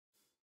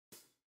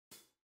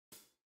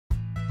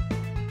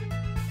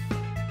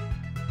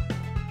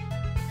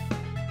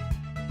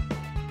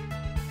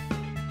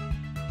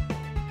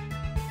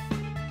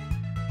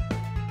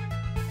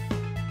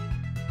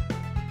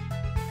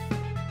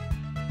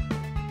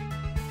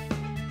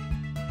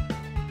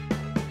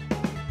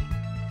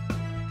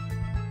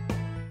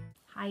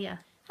Hiya.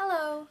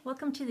 Hello.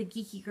 Welcome to the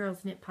Geeky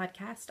Girls Knit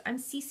Podcast. I'm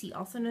Cece,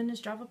 also known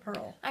as Java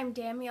Pearl. I'm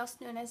Dammy,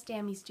 also known as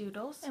Dammy's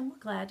Doodles. And we're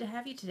glad to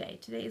have you today.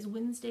 Today is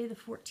Wednesday, the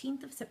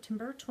 14th of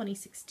September,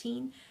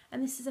 2016,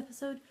 and this is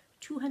episode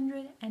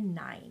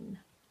 209.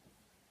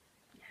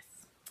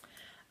 Yes.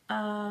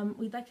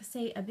 We'd like to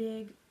say a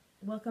big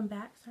welcome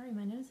back. Sorry,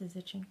 my nose is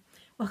itching.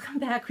 Welcome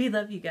back. We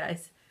love you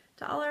guys.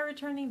 To all our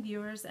returning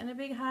viewers, and a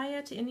big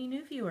hiya to any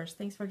new viewers.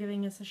 Thanks for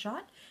giving us a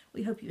shot.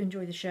 We hope you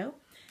enjoy the show.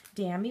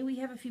 Dammy, we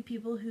have a few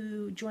people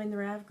who joined the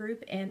RAV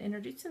group and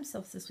introduced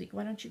themselves this week.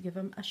 Why don't you give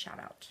them a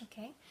shout out?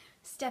 Okay.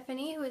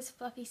 Stephanie, who is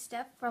Fluffy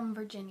Steph from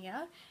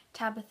Virginia.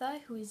 Tabitha,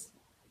 who is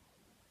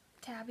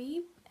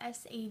Tabby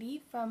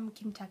S80 from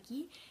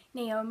Kentucky.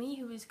 Naomi,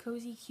 who is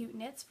Cozy Cute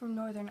Knits from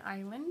Northern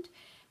Ireland.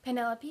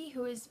 Penelope,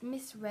 who is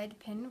Miss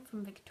Redpin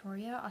from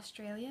Victoria,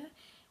 Australia.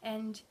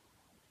 And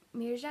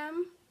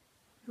Mirjam,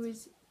 who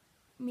is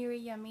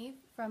Miriyami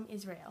from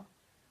Israel.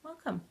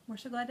 Welcome. We're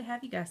so glad to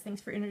have you guys.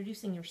 Thanks for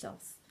introducing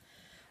yourselves.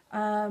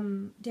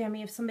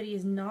 Dammy, if somebody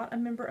is not a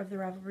member of the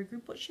Ravelry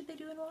group, what should they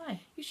do and why?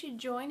 You should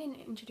join and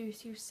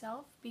introduce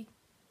yourself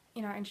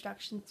in our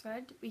introduction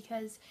thread,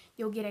 because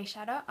you'll get a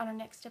shout out on our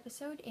next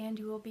episode and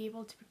you will be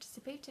able to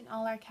participate in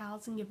all our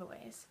cows and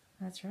giveaways.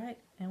 That's right.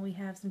 And we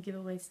have some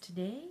giveaways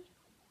today.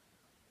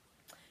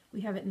 We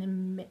have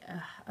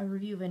a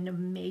review of an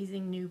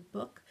amazing new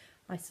book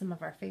by some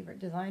of our favorite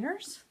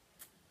designers.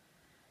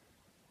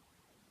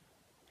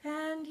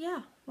 And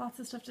yeah, lots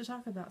of stuff to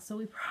talk about, so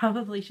we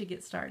probably should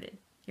get started.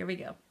 Here we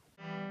go.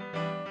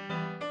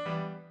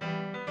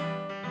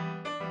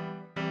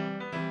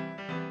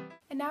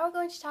 And now we're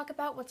going to talk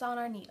about what's on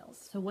our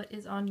needles. So what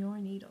is on your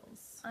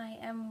needles? I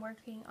am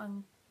working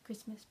on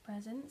Christmas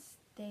presents.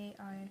 They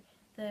are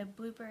the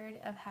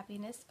Bluebird of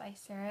Happiness by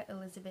Sarah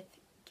Elizabeth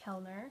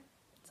Kellner.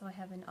 So I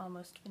have an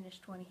almost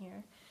finished one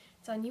here.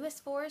 It's on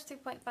US 4s,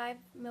 3.5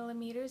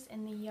 millimeters,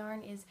 and the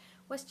yarn is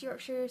West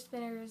Yorkshire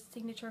Spinner's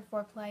Signature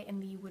 4-ply in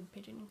the Wood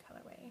Pigeon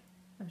colorway.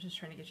 I was just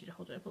trying to get you to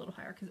hold it up a little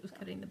higher because it was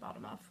cutting the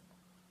bottom off.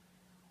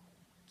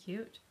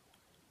 Cute.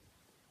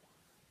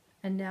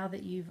 And now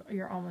that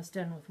you're almost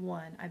done with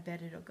one, I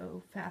bet it'll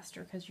go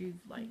faster because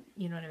you've, like,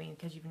 you know what I mean,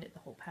 because you've knit the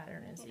whole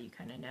pattern, and so you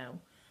kind of know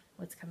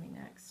what's coming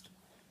next.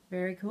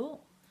 Very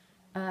cool.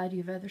 Do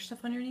you have other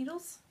stuff on your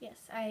needles? Yes,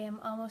 I am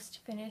almost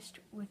finished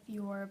with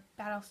your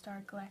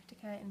Battlestar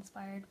Galactica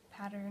inspired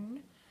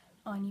pattern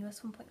on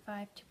US 1.5,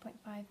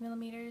 2.5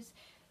 millimeters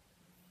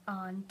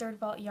on Third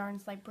Vault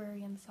Yarns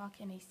Librarian Sock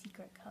in a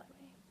secret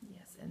colorway.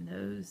 Yes, and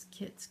those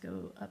kits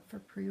go up for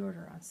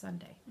pre-order on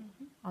Sunday.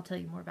 I'll tell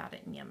you more about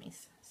it in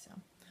Yummies. So,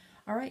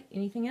 all right,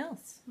 anything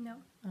else? No.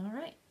 All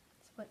right.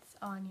 So what's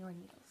on your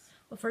needles?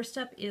 Well, first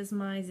up is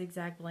my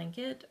zigzag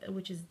blanket,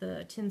 which is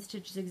the 10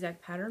 stitch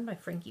zigzag pattern by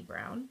Frankie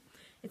Brown.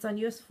 It's on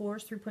US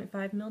 4s,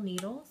 3.5 mil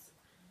needles.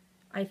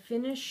 I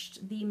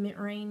finished the Mint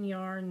Rain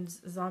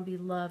Yarns Zombie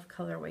Love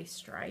colorway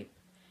stripe,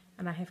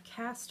 and I have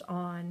cast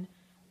on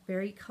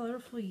very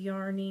colorful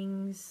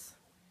yarnings.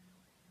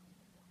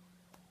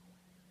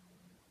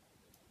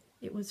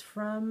 It was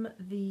from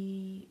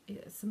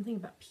something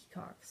about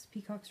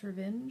Peacock's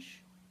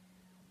Revenge,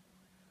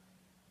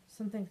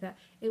 something like that.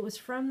 It was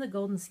from the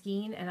Golden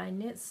Skein, and I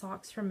knit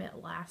socks from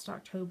it last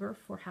October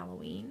for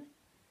Halloween.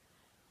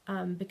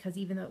 Because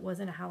even though it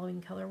wasn't a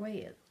Halloween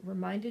colorway, it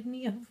reminded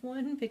me of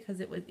one because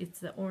it's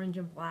the orange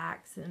and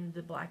blacks, and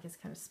the black is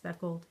kind of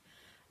speckled.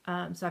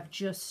 So I've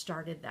just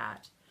started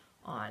that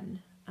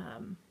on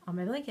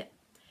my blanket,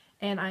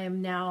 and I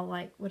am now,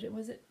 like, what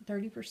was it,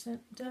 30%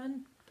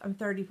 done? I'm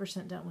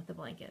 30% done with the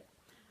blanket.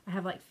 I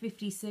have like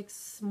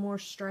 56 more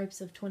stripes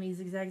of 20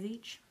 zigzags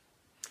each.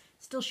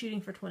 Still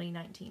shooting for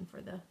 2019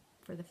 for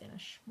the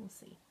finish. We'll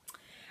see.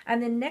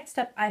 And then next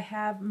up, I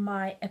have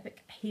my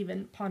Epic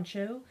Haven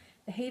poncho.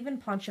 The Haven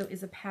poncho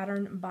is a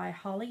pattern by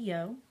Holly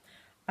Yo.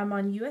 I'm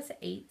on US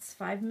 8s,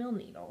 5 mil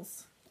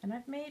needles, and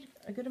I've made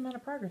a good amount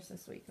of progress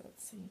this week.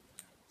 Let's see.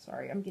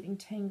 Sorry, I'm getting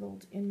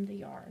tangled in the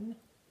yarn.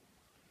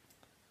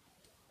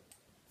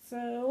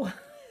 So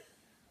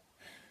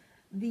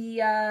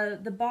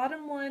the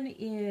bottom one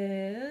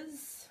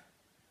is,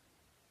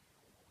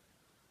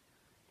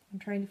 I'm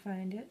trying to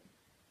find it.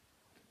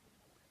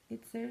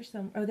 It's there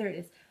somewhere. Oh, there it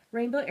is.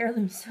 Rainbow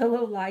Heirloom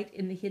Solo Light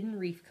in the Hidden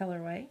Reef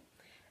colorway.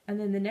 And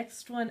then the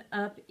next one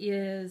up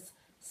is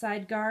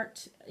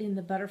Sidegart in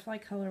the Butterfly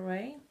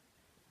colorway.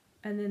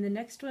 And then the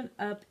next one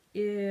up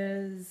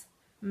is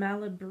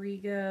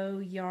Malabrigo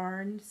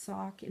Yarn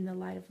Sock in the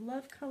Light of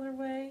Love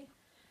colorway.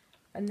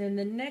 And then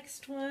the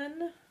next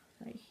one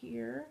right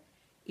here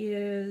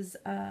is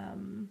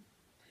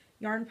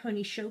Yarn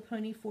Pony Show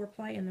Pony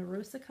 4-ply in the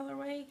Rosa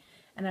colorway.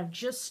 And I've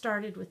just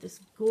started with this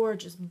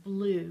gorgeous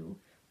blue.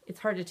 It's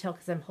hard to tell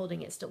because I'm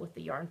holding it still with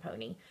the Yarn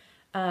Pony.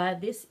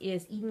 This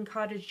is Eden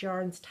Cottage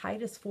Yarns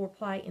Titus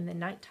 4-ply in the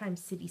Nighttime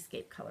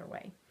Cityscape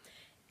colorway.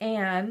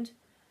 And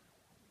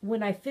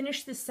when I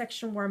finish this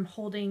section where I'm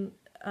holding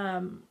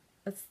a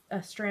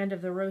strand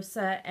of the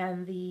Rosa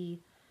and the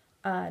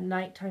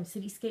Nighttime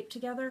Cityscape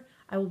together,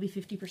 I will be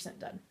 50%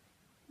 done.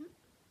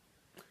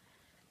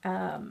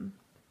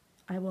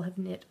 I will have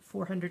knit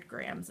 400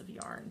 grams of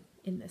yarn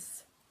in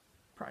this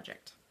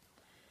project.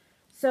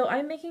 So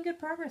I'm making good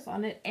progress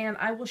on it, and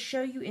I will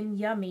show you in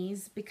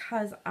Yummies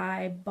because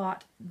I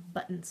bought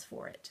buttons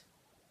for it.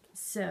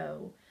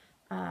 So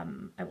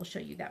I will show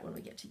you that when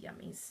we get to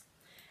Yummies.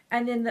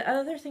 And then the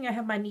other thing, I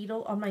have my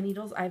needle on my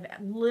needles. I've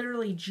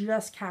literally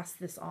just cast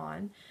this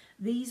on.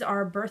 These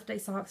are birthday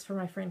socks for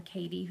my friend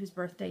Katie, whose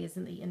birthday is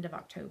in the end of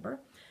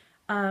October.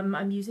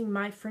 I'm using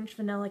my French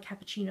Vanilla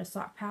Cappuccino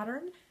sock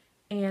pattern,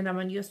 and I'm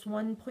on US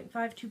 1.5,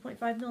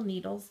 2.5 mil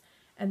needles,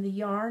 and the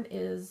yarn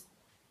is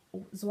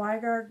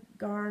Zweigart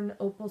Garn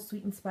Opal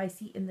Sweet and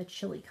Spicy in the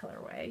chili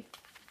colorway.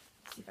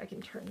 Let's see if I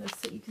can turn this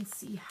so you can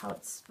see how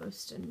it's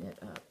supposed to knit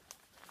up.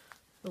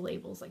 The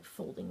label's like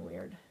folding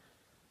weird.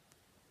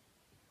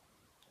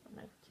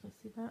 Can you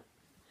see that?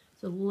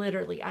 So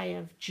literally I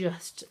have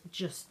just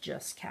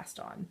cast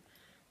on.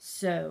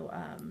 So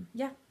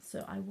yeah,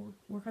 so I will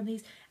work on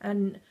these,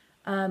 and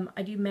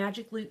I do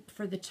magic loop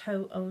for the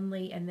toe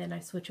only, and then I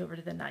switch over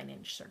to the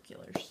 9-inch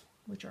circulars,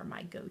 which are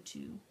my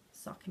go-to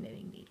sock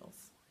knitting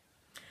needles.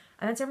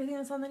 And that's everything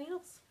that's on the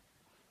needles,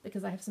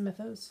 because I have some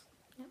FOs.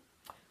 Yep.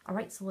 All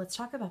right, so let's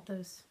talk about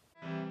those.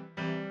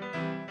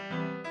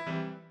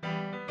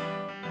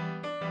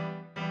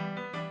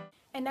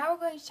 And now we're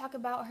going to talk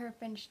about her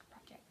finished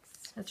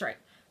projects. That's right.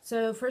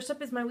 So first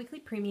up is my weekly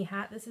preemie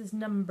hat. This is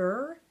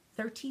number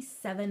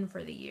 37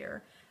 for the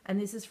year, and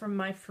this is from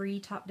my free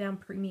top-down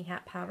preemie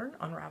hat pattern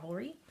on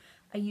Ravelry.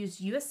 I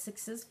used US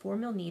 6's 4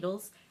 mil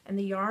needles, and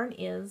the yarn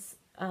is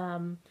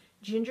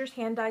Ginger's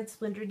hand-dyed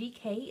Splendor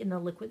DK in the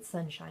Liquid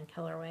Sunshine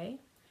colorway,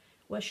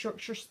 West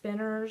Yorkshire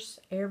Spinners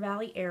Air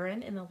Valley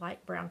Aran in the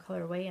light brown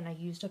colorway, and I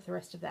used up the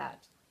rest of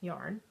that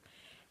yarn.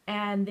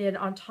 And then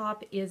on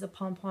top is a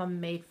pom-pom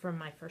made from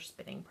my first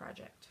spinning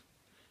project,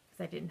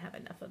 because I didn't have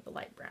enough of the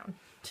light brown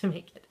to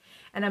make it.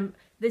 And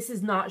this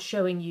is not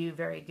showing you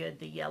very good,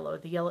 the yellow.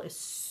 The yellow is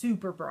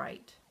super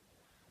bright,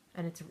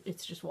 and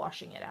it's just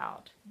washing it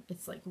out.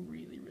 It's like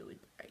really, really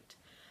bright.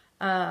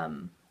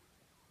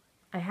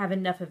 I have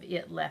enough of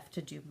it left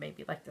to do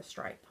maybe like the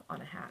stripe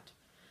on a hat.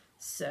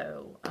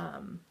 So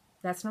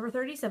that's number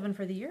 37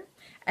 for the year.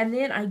 And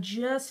then I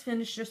just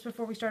finished, just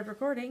before we started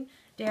recording,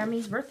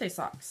 Dammy's birthday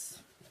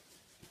socks,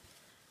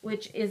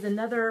 which is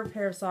another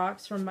pair of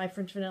socks from my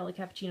French Vanilla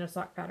Cappuccino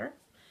sock pattern.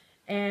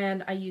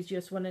 And I used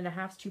US 1.5,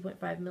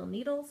 2.5 mil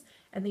needles,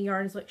 and the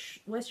yarn is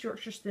West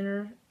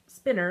Yorkshire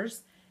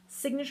Spinners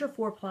Signature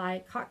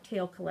 4-ply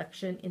Cocktail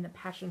Collection in the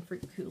Passion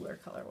Fruit Cooler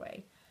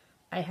colorway.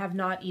 I have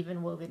not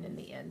even woven in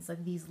the ends.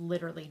 Like, these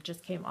literally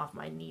just came off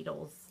my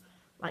needles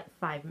like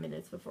 5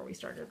 minutes before we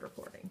started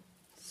recording.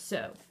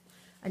 So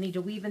I need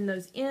to weave in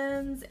those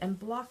ends and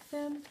block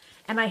them.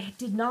 And I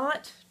did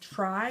not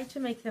try to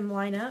make them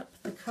line up,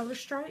 the color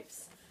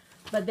stripes,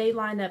 but they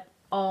line up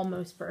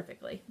almost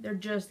perfectly. They're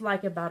just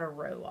like about a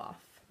row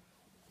off.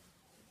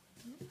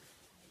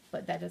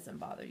 But that doesn't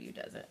bother you,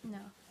 does it? No.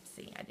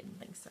 See, I didn't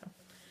think so.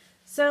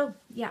 So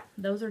yeah,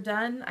 those are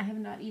done. I have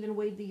not even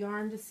weighed the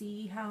yarn to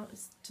see how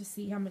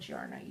much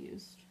yarn I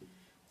used.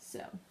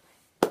 So,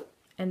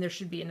 and there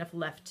should be enough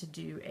left to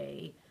do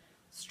a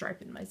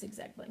stripe in my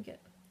zigzag blanket.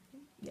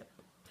 Yep.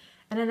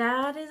 And then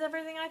that is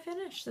everything I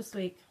finished this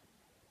week.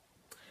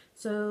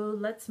 So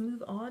let's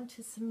move on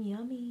to some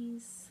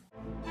yummies.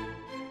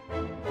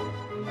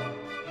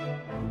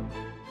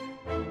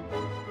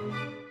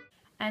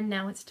 And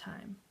now it's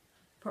time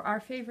for our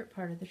favorite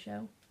part of the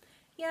show.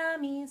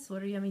 Yummies.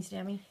 What are yummies,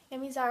 Dammy?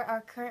 Yummies are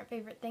our current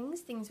favorite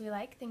things we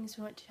like, things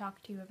we want to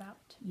talk to you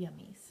about.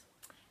 Yummies.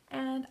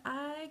 And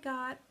I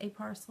got a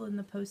parcel in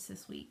the post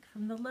this week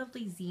from the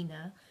lovely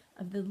Zena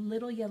of the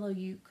Little Yellow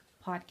Uke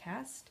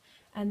podcast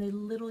and the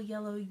Little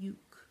Yellow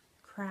Uke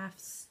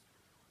Crafts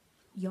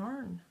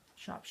yarn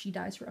shop. She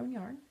dyes her own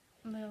yarn.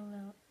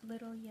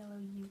 Little Yellow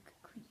Uke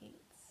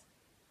Creates.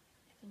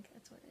 I think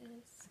that's what it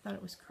is. I thought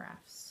it was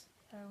crafts.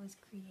 I thought it was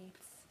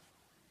creates.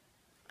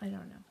 I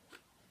don't know.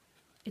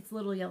 It's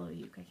Little Yellow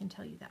Uke, I can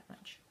tell you that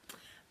much.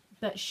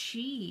 But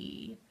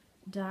she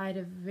dyed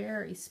a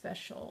very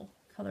special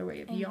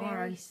colorway of yarn.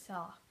 Very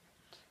soft.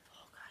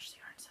 Oh gosh, the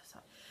yarn's so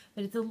soft.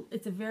 But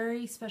it's a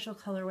very special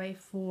colorway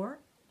for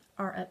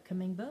our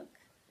upcoming book.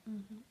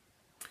 Mm-hmm.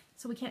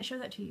 So we can't show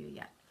that to you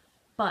yet.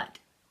 But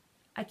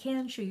I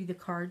can show you the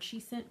card she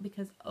sent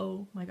because,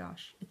 oh my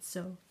gosh, it's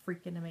so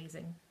freaking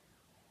amazing.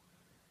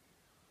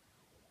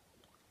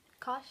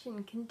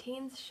 Caution,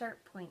 contains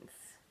sharp points.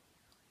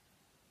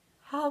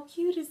 How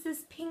cute is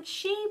this pink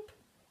sheep?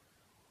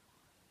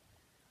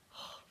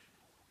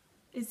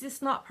 Is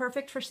this not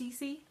perfect for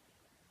Cece?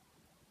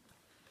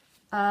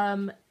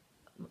 I'm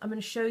going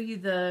to show you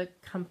the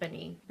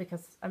company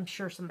because I'm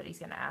sure somebody's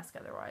going to ask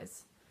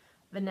otherwise.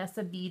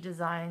 Vanessa B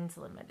Designs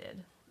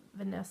Limited.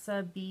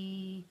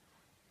 VanessaBDesigns.co.uk.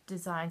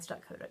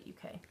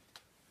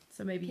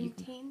 So maybe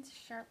Contains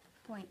sharp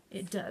points.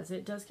 It does.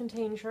 It does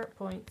contain sharp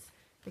points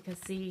because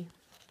see,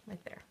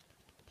 right there.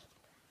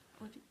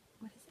 What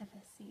is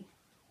FSC?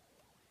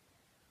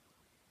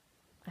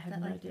 I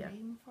have no idea. The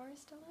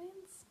Rainforest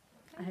Alliance?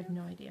 I have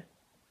no idea.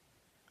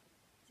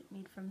 Is it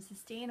made from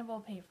sustainable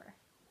paper?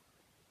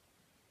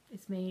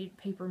 It's made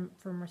paper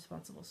from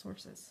responsible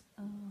sources.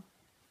 Oh.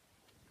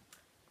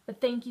 But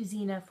thank you,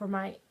 Zena, for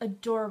my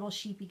adorable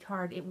sheepy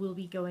card. It will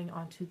be going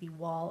onto the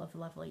wall of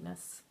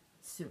loveliness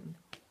soon.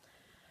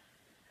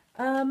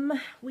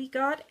 We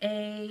got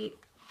a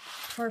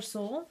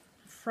parcel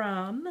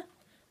from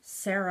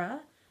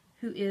Sarah,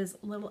 who is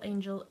Little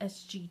Angel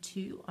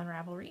SG2 on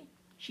Ravelry.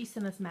 She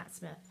sent us Matt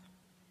Smith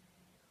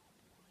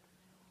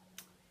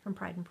from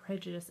Pride and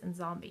Prejudice and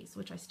Zombies,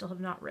 which I still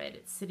have not read.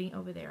 It's sitting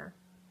over there.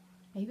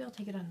 Maybe I'll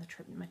take it on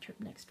my trip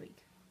next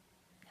week.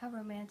 How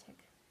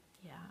romantic.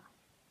 Yeah.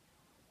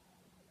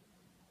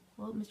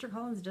 Well, Mr.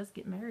 Collins does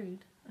get married.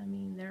 I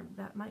mean,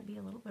 that might be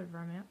a little bit of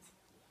romance.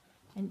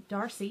 And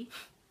Darcy.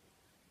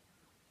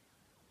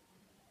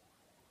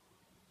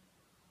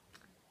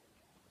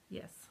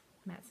 Yes,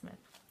 Matt Smith.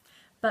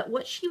 But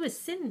what she was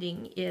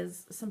sending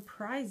is some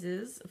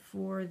prizes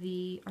for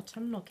the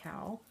Autumnal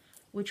Cow,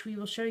 which we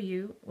will show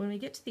you when we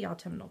get to the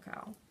Autumnal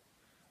Cow,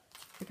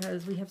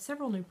 because we have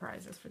several new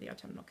prizes for the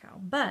Autumnal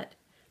Cow. But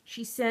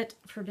she sent,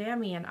 for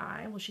Dammy and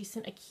I, well, she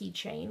sent a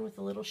keychain with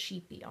a little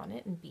sheepy on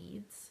it and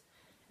beads.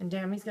 And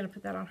Dammy's going to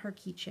put that on her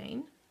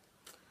keychain.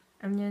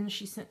 And then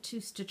she sent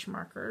 2 stitch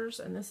markers,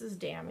 and this is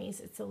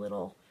Dammy's. It's a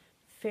little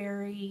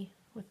fairy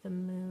with the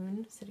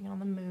moon, sitting on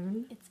the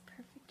moon. It's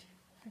perfect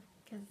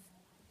because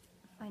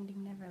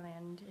Finding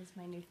Neverland is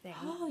my new thing.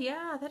 Oh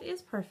yeah, that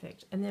is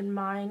perfect. And then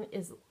mine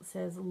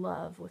says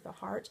love with a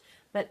heart.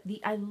 But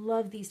I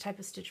love these type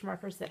of stitch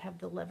markers that have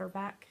the lever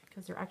back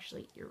because they're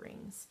actually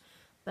earrings.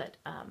 But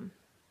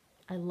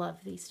I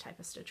love these type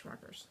of stitch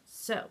markers.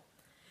 So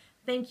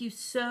thank you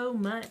so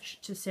much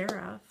to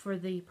Sarah for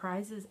the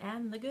prizes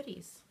and the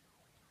goodies.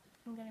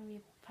 I'm gonna be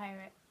a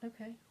pirate.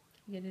 Okay,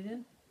 get it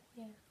in?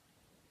 Yeah.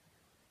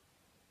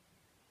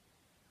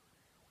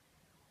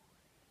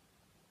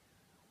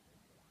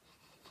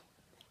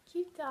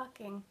 Keep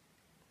talking,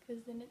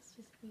 because then it's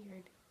just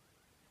weird.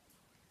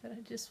 But I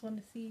just want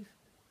to see.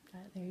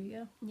 There you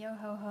go. Yo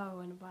ho ho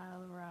and a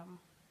bottle of rum.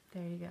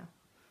 There you go.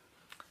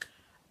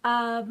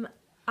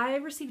 I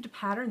received a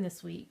pattern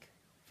this week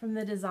from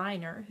the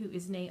designer, who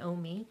is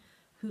Naomi,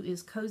 who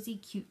is Cozy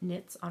Cute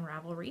Knits on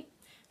Ravelry.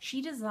 She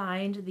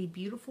designed the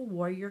beautiful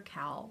warrior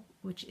cowl,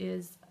 which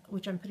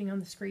I'm putting on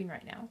the screen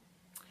right now.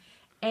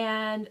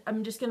 And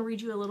I'm just going to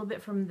read you a little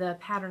bit from the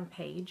pattern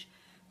page.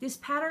 This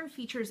pattern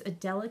features a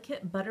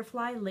delicate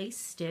butterfly lace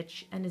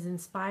stitch and is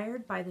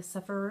inspired by the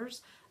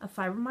sufferers of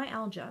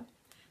fibromyalgia.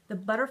 The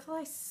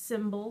butterfly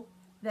symbol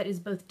that is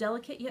both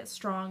delicate yet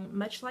strong,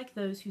 much like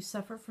those who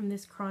suffer from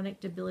this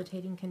chronic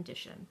debilitating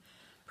condition.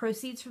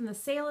 Proceeds from the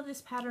sale of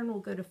this pattern will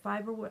go to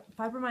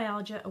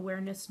Fibromyalgia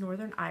Awareness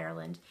Northern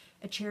Ireland,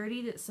 a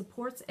charity that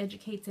supports,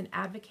 educates, and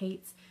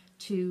advocates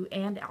to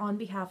and on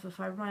behalf of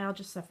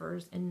fibromyalgia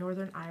sufferers in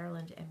Northern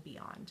Ireland and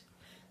beyond.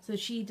 So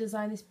she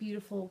designed this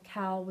beautiful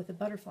cowl with a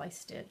butterfly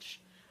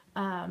stitch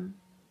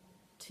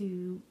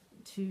to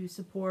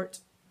support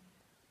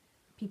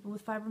people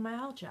with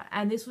fibromyalgia.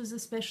 And this was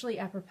especially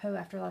apropos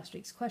after last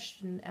week's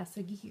question, Ask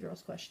the Geeky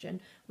Girls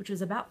question, which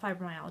was about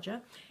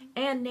fibromyalgia.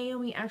 And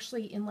Naomi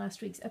actually in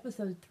last week's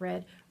episode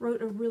thread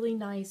wrote a really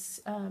nice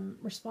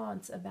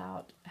response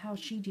about how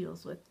she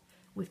deals with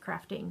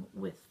crafting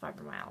with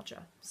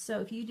fibromyalgia.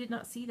 So if you did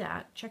not see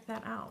that, check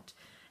that out.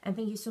 And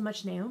thank you so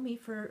much, Naomi,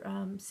 for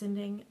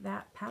sending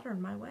that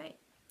pattern my way.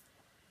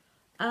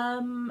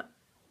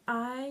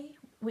 I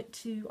went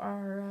to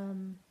our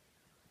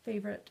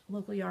favorite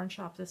local yarn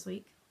shop this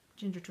week,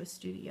 Ginger Twist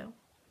Studio,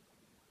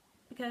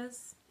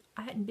 because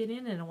I hadn't been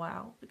in a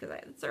while because I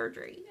had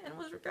surgery and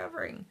was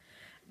recovering.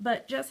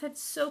 But Jess had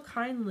so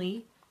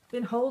kindly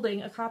been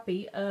holding a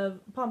copy of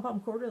Pom Pom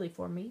Quarterly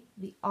for me,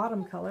 the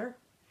autumn color.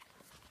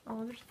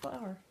 Oh, there's a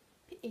flower.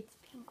 It's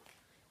pink.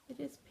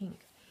 It is pink.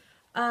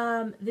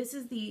 This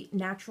is the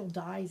Natural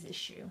Dyes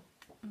issue.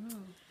 Mm.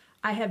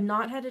 I have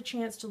not had a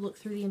chance to look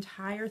through the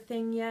entire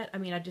thing yet. I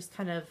mean, I just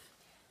kind of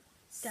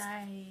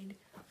Dyed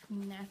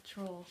from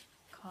natural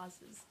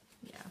causes.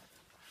 Yeah.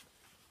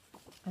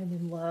 I'm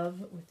in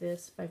love with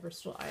this by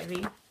Bristol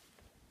Ivy.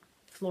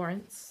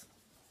 Florence.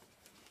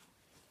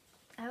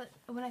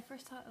 When I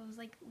first saw it, I was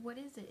like, what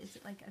is it? Is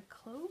it like a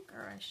cloak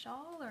or a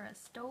shawl or a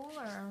stole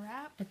or a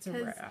wrap? It's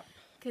a wrap.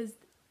 Because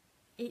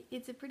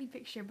it's a pretty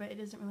picture, but it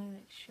doesn't really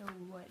like show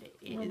what it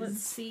is. Well,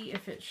 let's see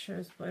if it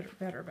shows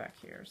better back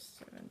here.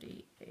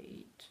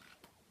 78.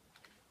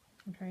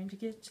 I'm trying to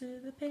get to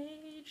the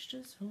page.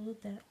 Just hold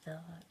that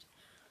thought.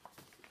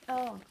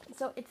 Oh,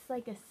 so it's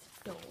like a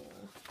stole.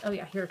 Oh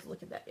yeah, here's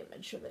look at that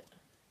image of it.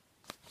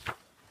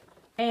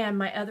 And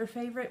my other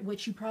favorite,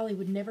 which you probably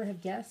would never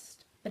have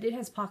guessed, but it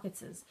has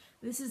pockets.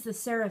 This is the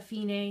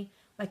Serafine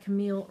by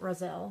Camille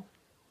Roselle.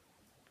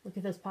 Look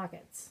at those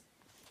pockets.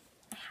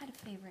 I had a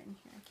favorite in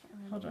here. I can't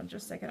remember. Hold on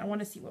just a second. I want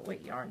to see what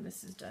weight yarn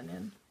this is done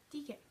in.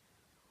 DK.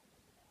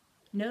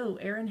 No,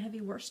 Aran Heavy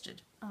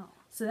Worsted. Oh.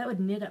 So that would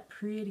knit up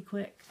pretty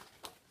quick.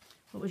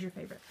 What was your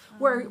favorite?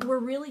 We're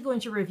really going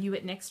to review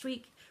it next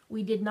week.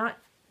 We're not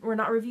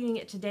reviewing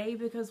it today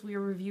because we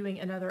are reviewing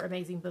another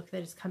amazing book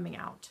that is coming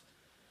out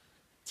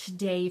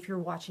today if you're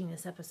watching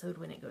this episode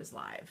when it goes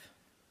live.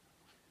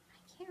 I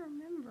can't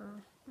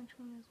remember which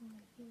one was my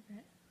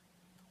favorite.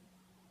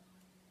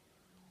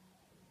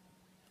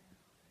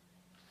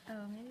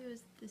 Oh, maybe it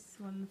was this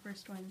one, the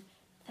first one.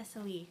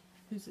 Thessaly.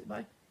 Who's it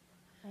by?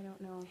 I don't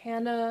know.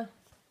 Hannah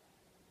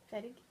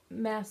Fedig?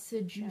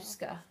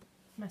 Massajuska.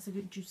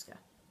 Massajuska.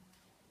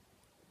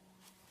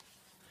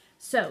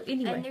 So,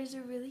 anyway. And there's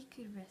a really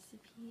good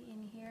recipe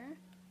in here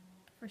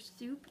for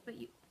soup, but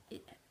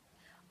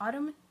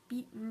autumn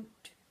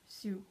beetroot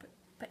soup,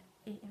 but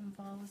it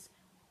involves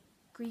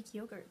Greek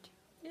yogurt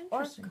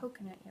or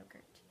coconut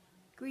yogurt.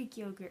 Greek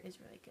yogurt is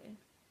really good.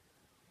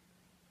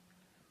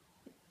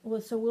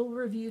 Well, so we'll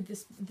review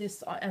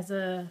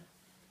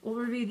we'll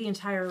review the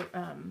entire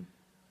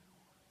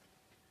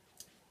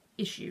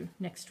issue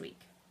next week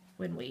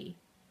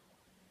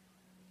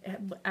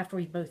after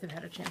we both have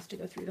had a chance to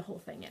go through the whole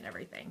thing and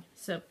everything.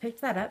 So pick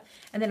that up.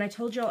 And then I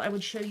told y'all I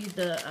would show you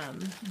the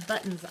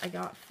buttons I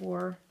got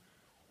for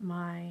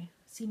my,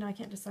 see, now I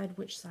can't decide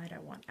which side I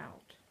want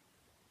out.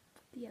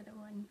 The other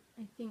one,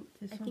 I think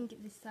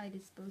this side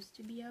is supposed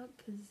to be out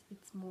because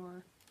it's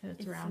more,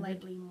 it's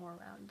slightly more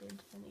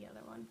rounded than the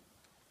other one.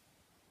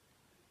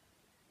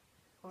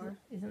 Or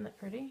isn't that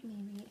pretty?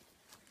 Maybe.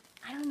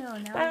 I don't know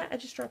now. I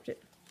just dropped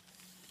it.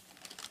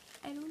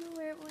 I don't know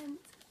where it went.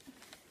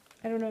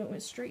 I don't know, it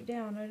went straight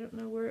down. I don't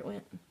know where it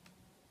went.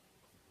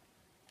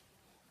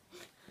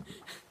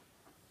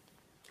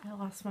 I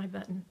lost my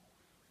button.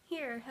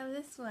 Here, have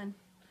this one.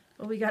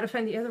 Well, we got to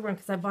find the other one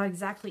because I bought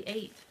exactly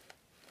 8.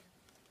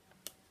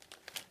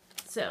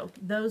 So,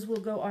 those will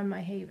go on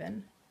my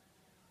Haven.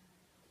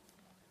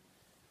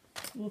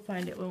 We'll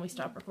find it when we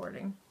stop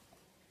recording.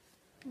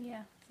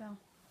 Yeah, so.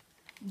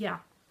 Yeah.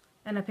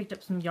 And I picked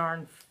up some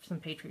yarn, some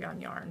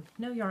Patreon yarn.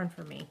 No yarn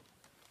for me.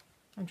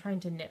 I'm trying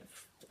to knit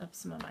up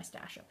some of my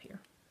stash up here.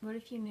 What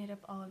if you knit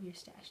up all of your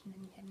stash and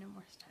then you had no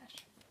more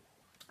stash?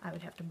 I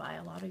would have to buy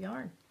a lot of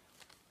yarn.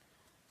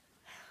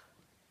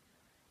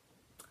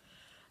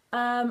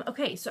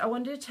 Okay, so I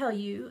wanted to tell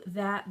you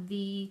that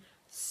the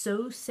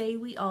So Say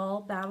We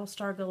All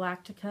Battlestar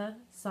Galactica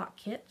sock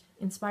kit,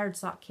 inspired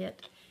sock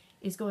kit,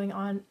 is going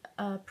on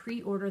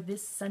pre-order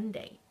this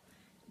Sunday,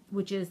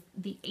 which is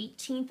the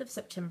 18th of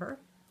September,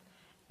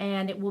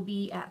 and it will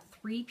be at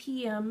 3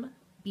 p.m.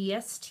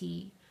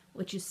 BST,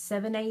 which is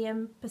 7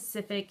 a.m.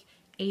 Pacific,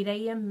 8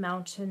 a.m.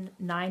 Mountain,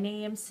 9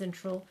 a.m.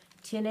 Central,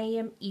 10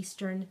 a.m.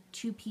 Eastern,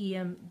 2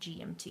 p.m.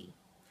 GMT.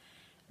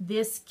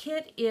 This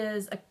kit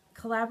is a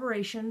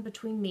collaboration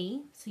between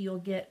me, so you'll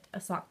get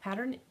a sock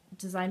pattern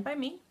designed by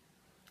me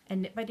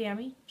and knit by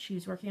Dammy.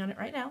 She's working on it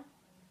right now.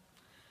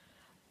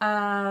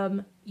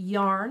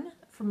 Yarn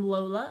from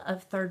Lola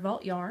of Third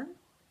Vault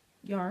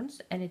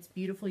Yarns, and it's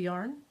beautiful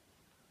yarn.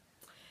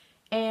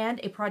 And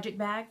a project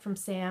bag from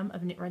Sam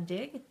of Knit Run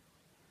Dig.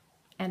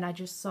 And I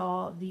just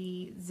saw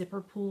the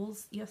zipper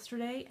pulls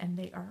yesterday, and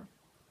they are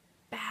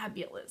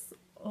fabulous.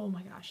 Oh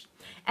my gosh.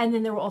 And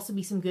then there will also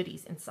be some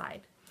goodies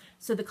inside.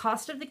 So the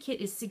cost of the kit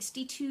is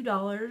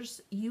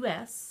 $62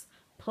 US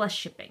plus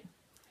shipping.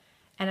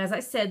 And as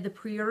I said, the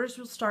pre-orders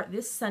will start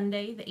this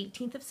Sunday, the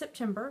 18th of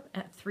September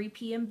at 3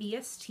 p.m.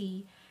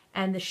 BST,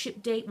 and the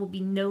ship date will be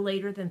no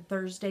later than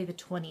Thursday, the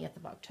 20th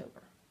of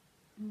October.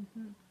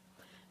 Mm-hmm.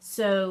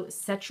 So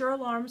set your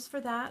alarms for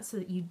that so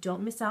that you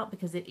don't miss out,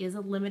 because it is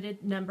a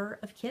limited number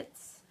of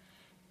kits.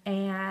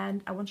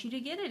 And I want you to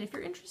get it if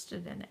you're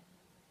interested in it.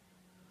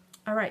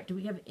 All right, do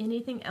we have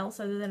anything else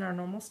other than our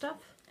normal stuff?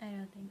 I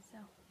don't think so.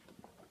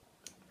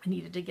 I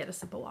needed to get a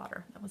sip of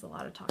water. That was a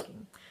lot of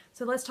talking.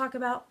 So let's talk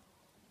about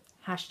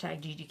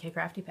hashtag GGK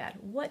Crafty Pad.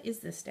 What is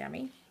this,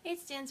 Dammy? It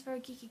stands for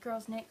Geeky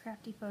Girls Knit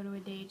Crafty Photo a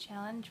Day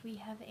Challenge. We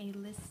have a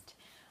list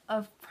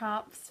of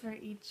prompts for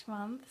each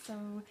month,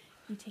 so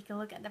you take a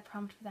look at the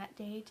prompt for that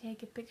day,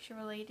 take a picture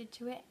related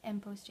to it,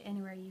 and post it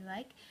anywhere you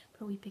like,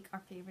 but we pick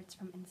our favorites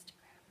from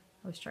Instagram.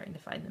 I was trying to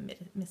find the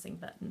missing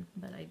button,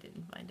 but I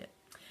didn't find it.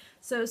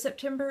 So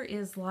September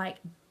is like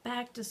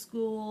back to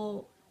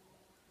school.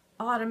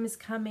 Autumn is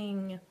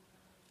coming.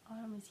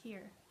 Autumn is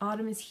here.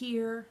 Autumn is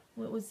here.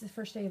 What was the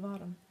first day of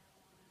autumn?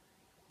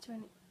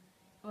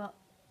 Well,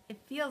 it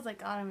feels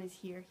like autumn is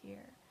here.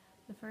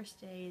 The first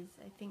day is,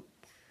 I think,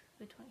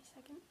 the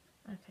 22nd.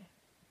 Okay.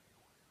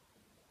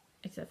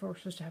 Except for we're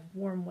supposed to have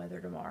warm weather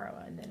tomorrow,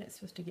 and then it's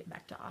supposed to get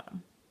back to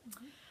autumn.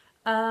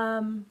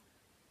 Mm-hmm.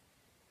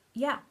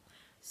 Yeah.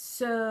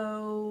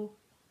 So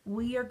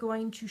we are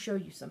going to show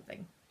you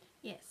something.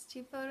 Yes,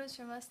 2 photos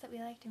from us that we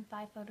liked and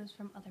 5 photos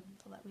from other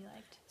people that we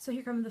liked. So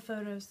here come the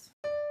photos.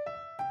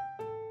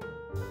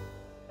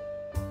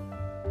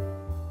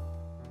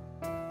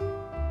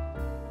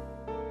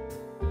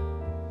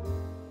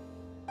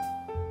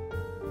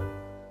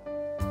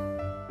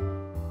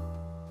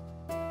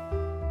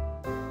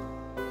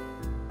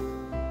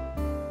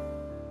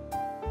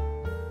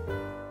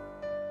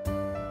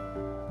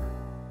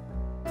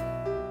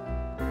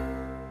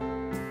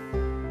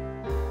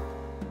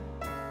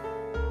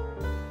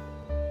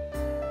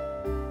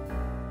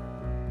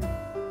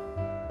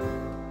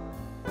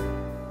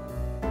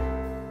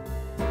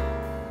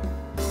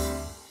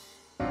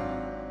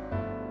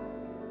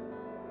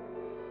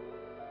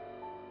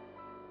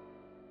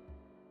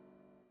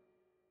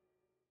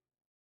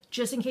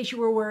 Just in case you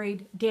were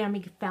worried,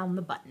 Dammy found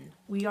the button.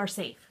 We are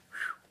safe.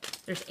 Whew.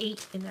 There's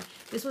 8 in there.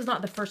 This was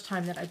not the first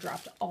time that I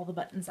dropped all the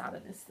buttons out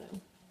of this, though.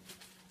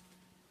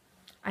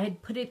 I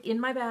had put it in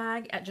my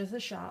bag at just a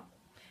shop,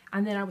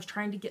 and then I was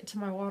trying to get to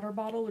my water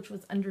bottle, which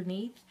was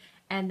underneath,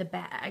 and the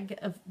bag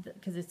of,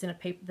 because it's in a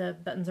paper, the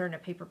buttons are in a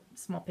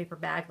small paper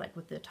bag, like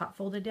with the top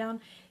folded down.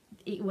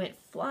 It went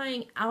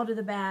flying out of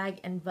the bag,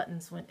 and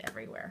buttons went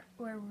everywhere.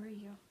 Where were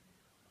you?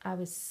 I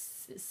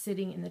was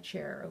sitting in the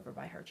chair over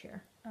by her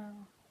chair.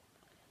 Oh,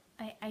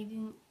 I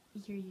didn't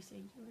hear you say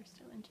you were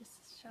still in just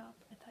a shop.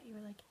 I thought you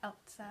were like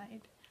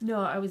outside.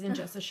 No, I was in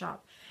just a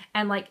shop.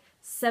 And like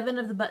 7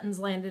 of the buttons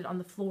landed on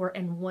the floor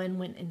and 1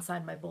 went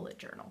inside my bullet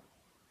journal.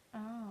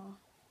 Oh.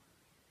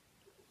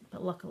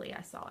 But luckily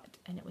I saw it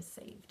and it was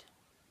saved.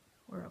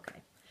 We're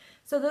okay.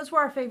 So those were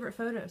our favorite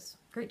photos.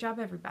 Great job,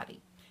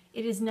 everybody.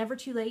 It is never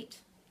too late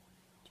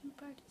to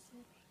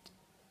participate,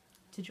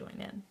 to join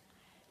in.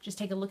 Just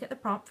take a look at the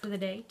prompt for the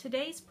day.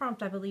 Today's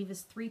prompt, I believe,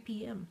 is 3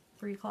 p.m.,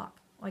 3 o'clock.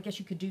 Well, I guess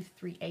you could do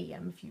 3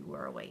 a.m. if you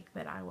were awake,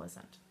 but I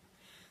wasn't.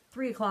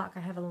 3 o'clock,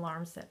 I have an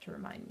alarm set to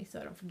remind me so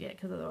I don't forget,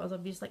 because otherwise I'll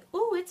be just like,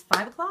 oh, it's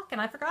 5 o'clock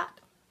and I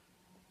forgot.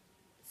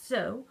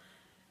 So,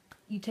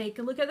 you take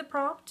a look at the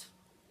prompt,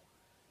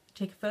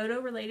 take a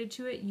photo related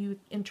to it, you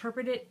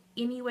interpret it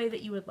any way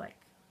that you would like.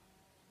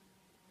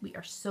 We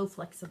are so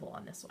flexible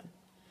on this one.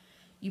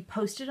 You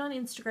post it on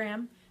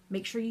Instagram.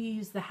 Make sure you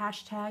use the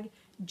hashtag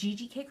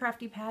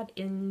GGKCraftyPad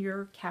in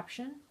your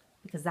caption,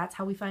 because that's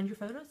how we find your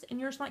photos, and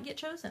yours might get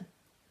chosen.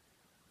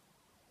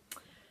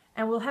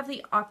 And we'll have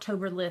the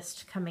October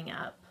list coming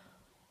up.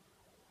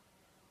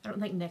 I don't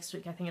think next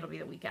week. I think it'll be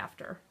the week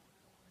after.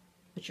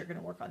 But you're going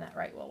to work on that,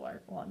 right, while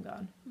I'm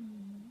gone.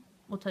 Mm-hmm.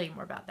 We'll tell you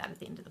more about that at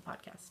the end of the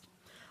podcast.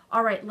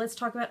 All right, let's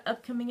talk about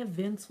upcoming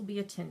events we'll be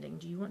attending.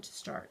 Do you want to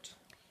start?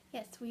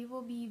 Yes, we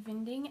will be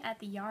vending at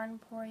the Yarn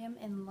Emporium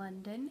in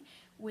London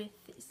with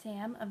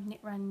Sam of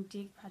Knit Run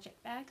Dig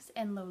Project Bags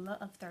and Lola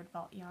of Third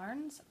Vault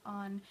Yarns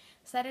on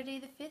Saturday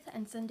the 5th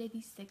and Sunday the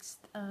 6th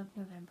of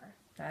November.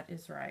 That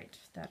is right.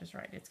 That is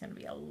right. It's going to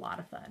be a lot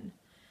of fun.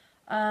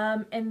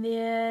 And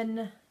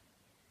then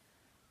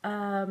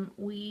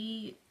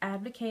we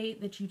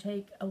advocate that you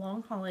take a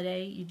long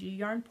holiday, you do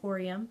Yarn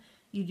Emporium,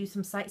 you do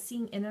some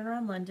sightseeing in and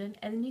around London,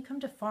 and then you come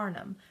to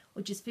Farnham,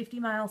 which is 50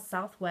 miles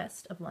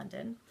southwest of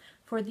London,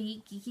 for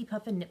the Geeky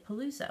Puff and Knit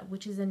Palooza,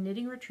 which is a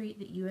knitting retreat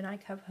that you and I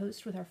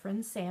co-host with our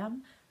friend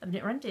Sam of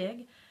Knit Run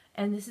Dig.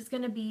 And this is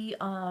going to be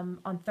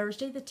on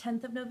Thursday the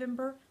 10th of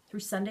November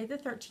through Sunday the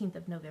 13th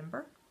of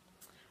November.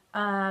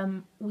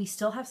 We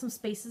still have some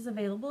spaces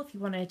available if you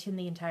want to attend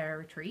the entire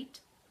retreat.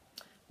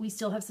 We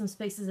still have some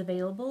spaces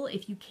available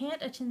if you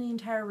can't attend the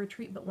entire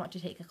retreat but want to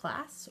take a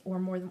class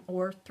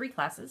or 3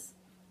 classes,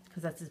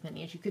 because that's as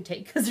many as you could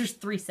take because there's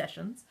 3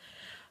 sessions.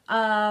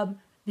 The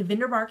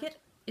vendor market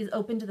is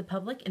open to the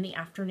public in the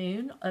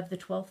afternoon of the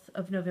 12th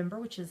of November,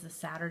 which is a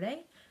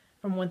Saturday,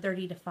 from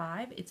 1:30 to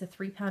 5. It's a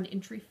 £3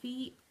 entry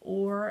fee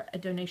or a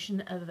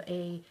donation of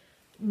a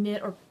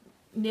knit or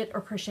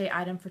crochet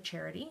item for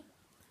charity.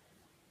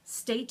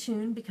 Stay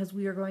tuned, because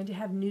we are going to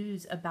have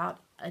news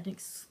about a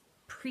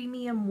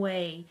premium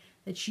way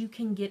that you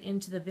can get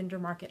into the vendor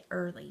market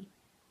early,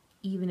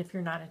 even if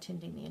you're not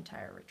attending the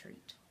entire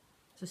retreat.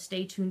 So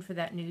stay tuned for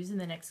that news in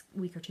the next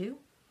week or 2.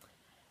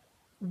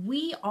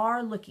 We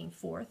are looking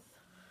forth.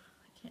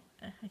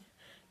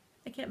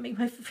 I can't make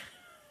my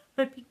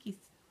pinkies.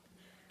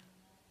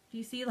 Do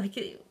you see, like,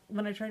 it,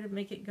 when I try to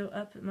make it go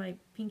up, my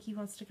pinky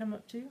wants to come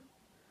up too?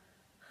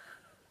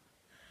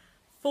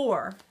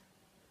 4.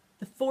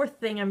 The 4th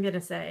thing I'm going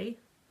to say,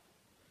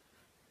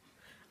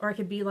 or I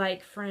could be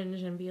like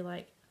Fringe and be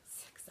like,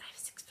 6, I have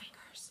 6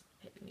 fingers.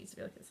 Maybe it needs to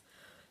be like this.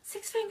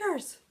 6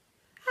 fingers!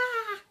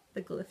 Ah!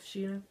 The glyphs,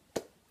 you know.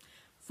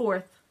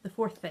 The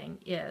 4th thing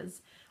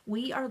is,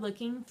 we are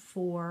looking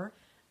for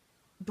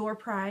door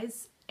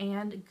prize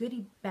and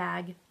goodie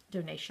bag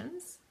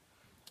donations.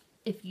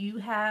 If you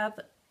have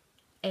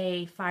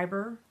a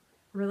fiber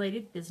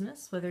related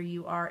business, whether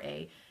you are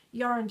a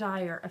yarn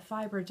dyer, a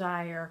fiber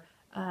dyer,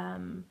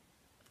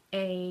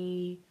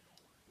 a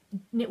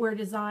knitwear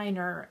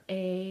designer,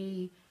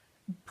 a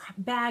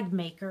bag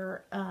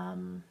maker,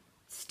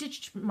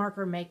 stitched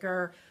marker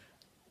maker,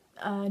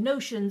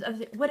 notions,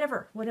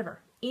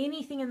 whatever,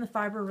 anything in the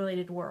fiber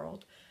related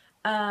world.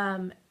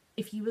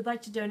 If you would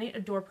like to donate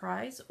a door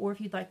prize, or if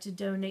you'd like to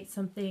donate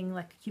something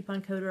like a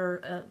coupon code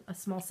or a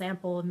small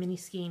sample, a mini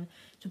skein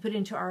to put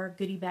into our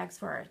goodie bags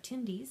for our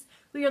attendees,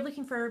 we are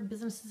looking for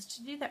businesses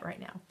to do that right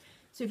now.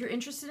 So if you're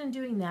interested in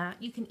doing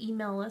that, you can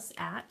email us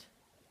at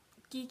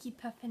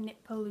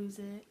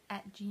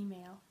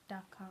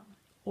geekypuffandknitpalooza@gmail.com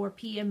or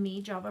PM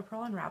me, Java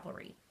Pearl, and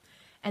Ravelry.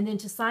 And then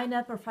to sign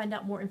up or find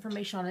out more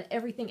information on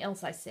everything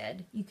else I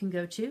said, you can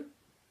go to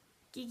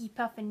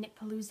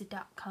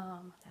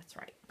geekypuffandknitpalooza.com. That's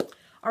right.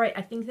 All right,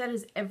 I think that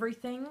is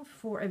everything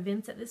for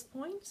events at this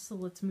point, so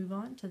let's move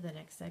on to the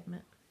next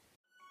segment.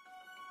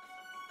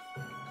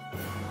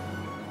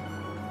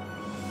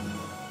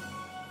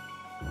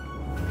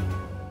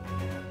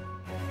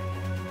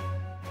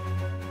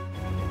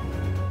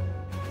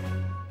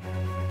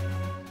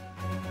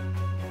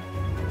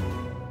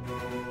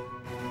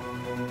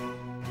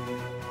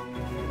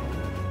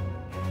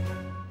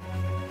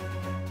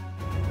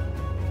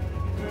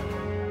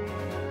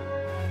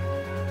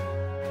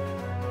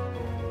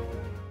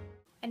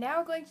 And now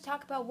we're going to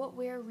talk about what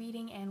we're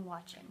reading and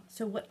watching.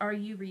 So what are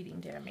you reading,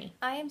 Jeremy?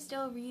 I am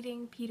still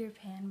reading Peter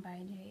Pan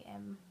by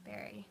J.M.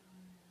 Barrie.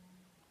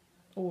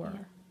 Or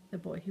Yeah. The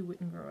Boy Who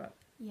Wouldn't Grow Up?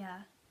 Yeah.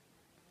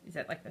 Is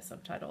that like the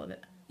subtitle of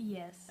it?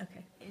 Yes.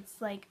 Okay.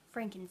 It's like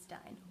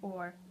Frankenstein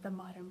or The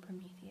Modern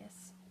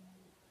Prometheus.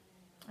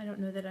 I don't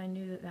know that I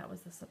knew that that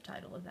was the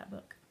subtitle of that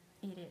book.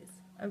 It is.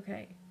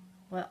 Okay.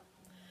 Well,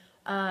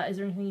 is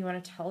there anything you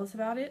want to tell us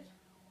about it?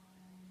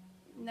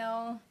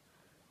 No.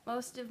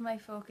 Most of my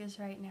focus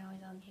right now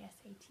is on the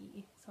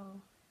SAT, so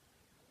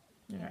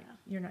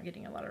You're not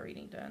getting a lot of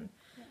reading done.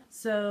 Yeah.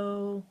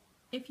 So,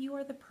 if you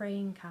are the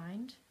praying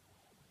kind,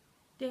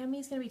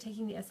 Dami's going to be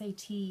taking the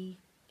SAT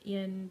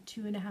in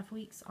 2.5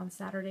 weeks on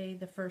Saturday,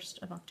 the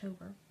 1st of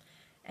October.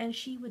 And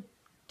she would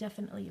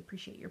definitely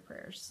appreciate your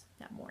prayers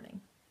that morning.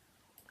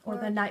 Or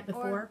the night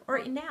before. Or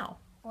now.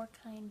 Or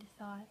kind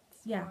thoughts.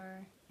 Yeah.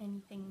 Or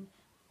anything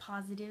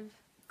positive.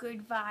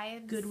 Good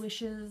vibes. Good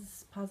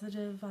wishes,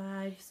 positive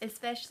vibes.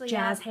 Especially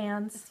jazz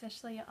hands.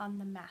 Especially on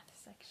the math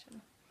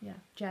section. Yeah.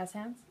 Jazz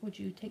hands. Would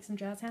you take some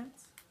jazz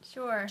hands?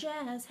 Sure.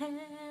 Jazz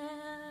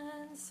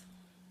hands.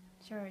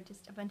 Sure,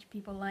 just a bunch of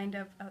people lined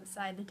up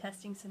outside the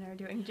testing center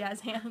doing jazz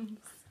hands.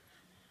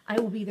 I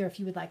will be there if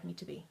you would like me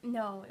to be.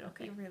 No, it'll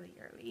be really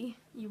early.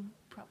 You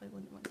probably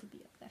wouldn't want to be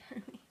up that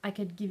early. I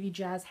could give you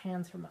jazz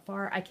hands from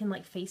afar. I can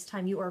like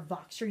FaceTime you or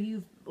Voxer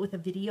you with a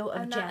video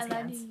of jazz hands. I'm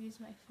not allowed to use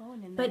my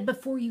phone in there. But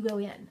before you go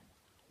in.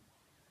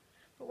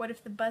 But what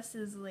if the bus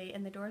is late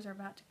and the doors are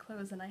about to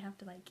close and I have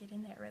to like get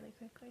in there really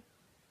quickly?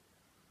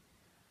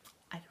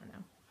 I don't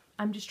know.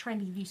 I'm just trying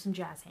to give you some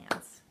jazz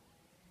hands.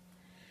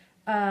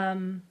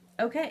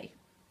 Okay.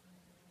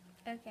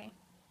 Okay.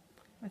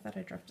 I thought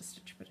I dropped a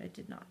stitch, but I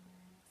did not.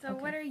 So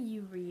Okay. what are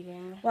you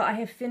reading? Well, I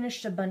have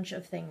finished a bunch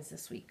of things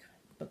this week,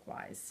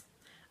 book-wise.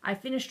 I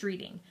finished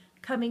reading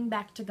Coming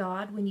Back to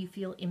God When You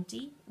Feel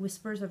Empty,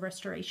 Whispers of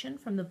Restoration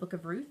from the Book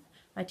of Ruth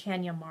by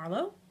Tanya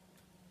Marlowe,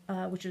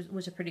 which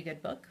was a pretty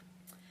good book.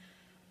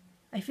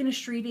 I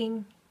finished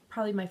reading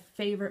probably my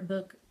favorite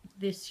book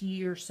this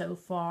year so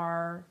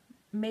far,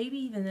 maybe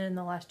even in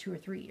the last 2 or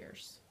 3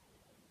 years.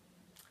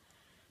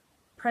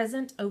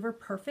 Present Over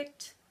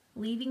Perfect,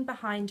 Leaving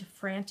Behind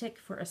Frantic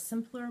for a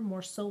Simpler,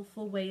 More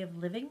Soulful Way of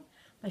Living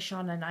by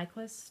Shauna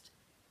Nyquist.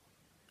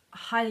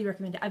 Highly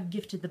recommend it. I've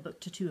gifted the book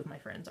to 2 of my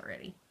friends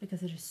already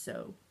because it is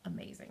so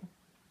amazing.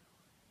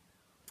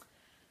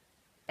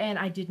 And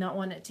I did not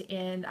want it to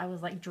end. I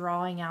was like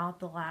drawing out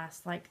the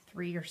last like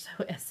 3 or so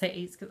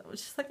essays because I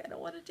was just like, I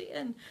don't want it to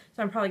end.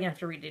 So I'm probably going to have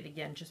to read it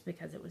again just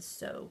because it was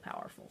so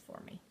powerful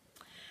for me.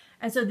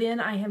 And so then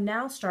I have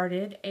now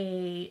started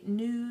a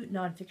new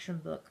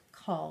nonfiction book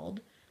called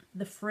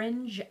The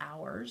Fringe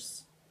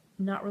Hours,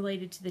 not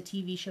related to the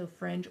TV show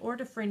Fringe or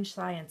to Fringe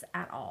Science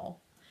at all.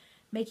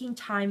 Making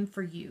Time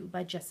for You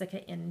by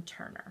Jessica N.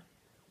 Turner.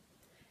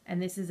 And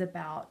this is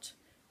about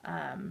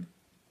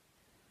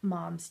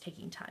moms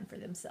taking time for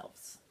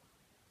themselves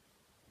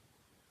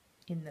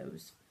in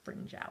those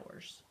fringe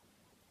hours.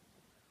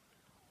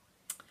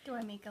 Do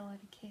I make a lot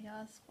of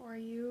chaos for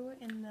you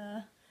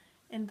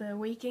in the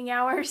waking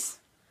hours?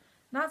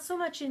 Not so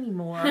much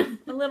anymore.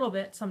 A little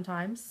bit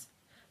sometimes.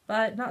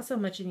 But not so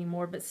much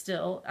anymore. But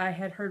still, I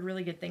had heard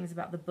really good things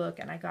about the book.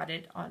 And I got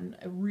it on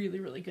a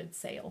really, really good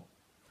sale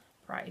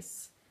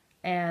price.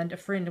 And a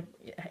friend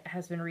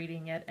has been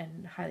reading it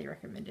and highly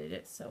recommended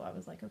it. So I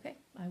was like, okay,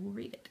 I will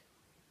read it.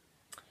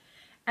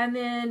 And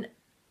then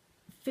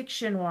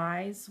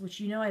fiction-wise,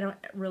 which you know I don't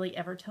really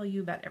ever tell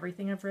you about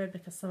everything I've read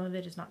because some of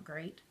it is not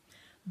great.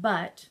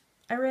 But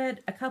I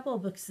read a couple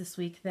of books this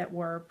week that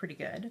were pretty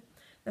good.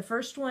 The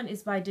first one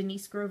is by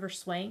Denise Grover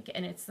Swank,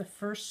 and it's the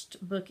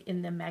first book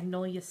in the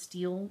Magnolia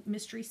Steele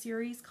mystery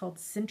series called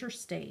Center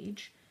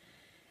Stage.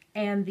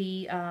 And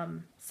the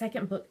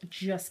second book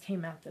just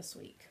came out this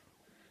week.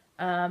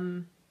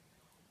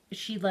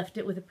 She left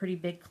it with a pretty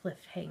big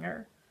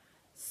cliffhanger.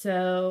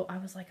 So I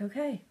was like,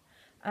 okay.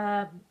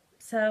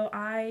 So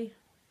I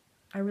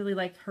really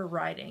like her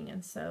writing,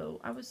 and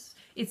so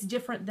it's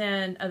different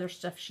than other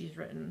stuff she's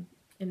written,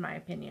 in my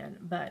opinion,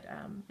 but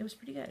it was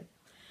pretty good.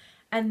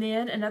 And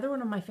then another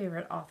one of my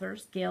favorite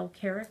authors, Gail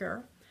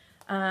Carriger,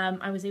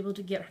 I was able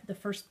to get the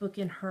first book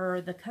in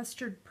her The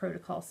Custard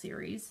Protocol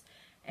series,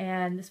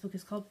 and this book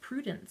is called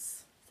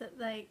Prudence. Is it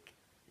like,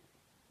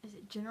 is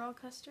it General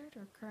Custard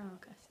or Colonel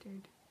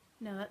Custard?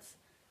 No, that's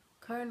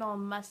Colonel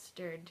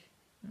Mustard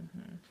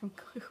from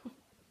Clue.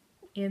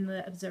 In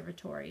the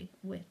observatory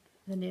with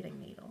the knitting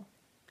needle.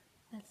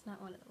 That's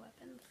not one of the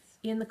weapons.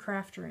 In the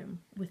craft room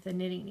with the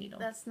knitting needle.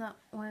 That's not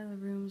one of the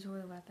rooms or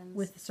the weapons.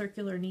 With the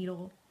circular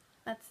needle.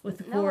 That's with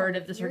the cord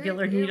of the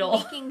circular needle.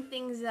 You're making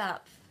things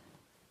up.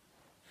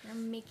 You're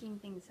making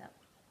things up.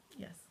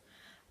 Yes.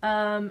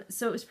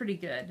 So it was pretty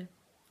good.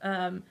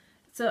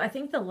 So I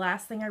think the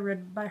last thing I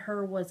read by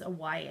her was a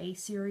YA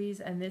series,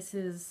 and this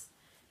is,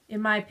 in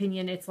my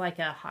opinion, it's like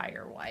a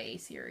higher YA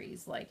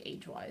series, like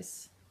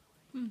age-wise.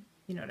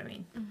 You know what I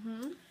mean?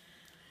 Mm-hmm.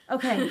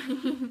 Okay.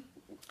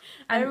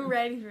 I'm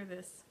ready for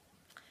this.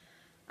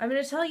 I'm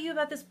going to tell you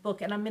about this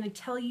book, and I'm going to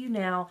tell you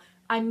now,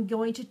 I'm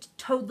going to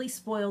totally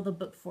spoil the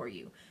book for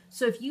you.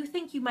 So if you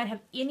think you might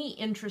have any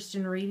interest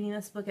in reading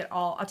this book at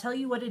all, I'll tell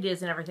you what it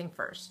is and everything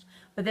first.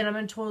 But then I'm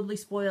going to totally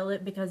spoil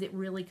it because it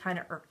really kind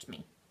of irked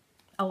me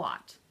a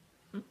lot.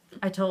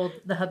 I told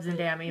the Hubs and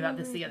Dammy about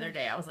this the other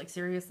day. I was like,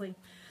 seriously?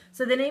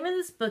 So the name of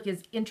this book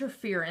is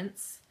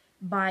Interference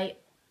by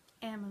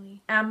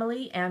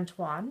Amélie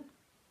Antoine,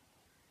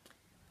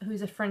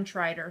 who's a French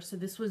writer. So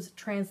this was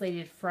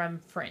translated from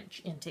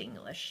French into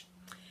English.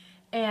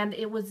 And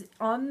it was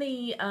on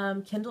the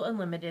Kindle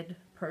Unlimited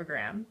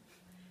program.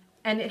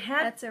 And it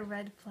had... That's a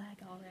red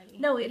flag already.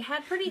 No, it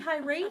had pretty high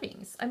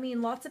ratings. I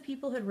mean, lots of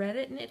people had read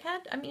it, and it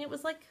had... I mean, it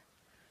was like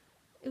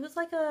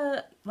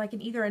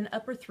an either an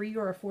upper 3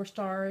 or a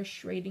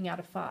 4-star-ish rating out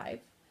of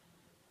 5.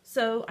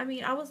 So, I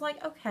mean, I was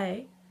like,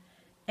 okay.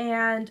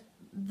 And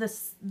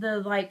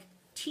the like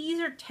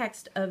teaser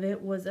text of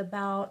it was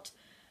about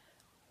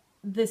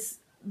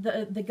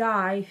the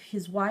guy,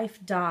 his wife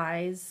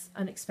dies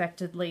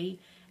unexpectedly,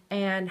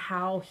 and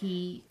how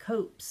he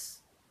copes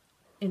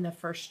in the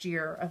first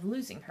year of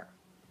losing her.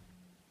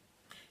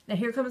 Now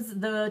here comes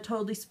the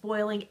totally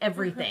spoiling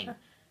everything.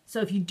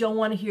 So if you don't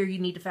want to hear, you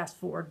need to fast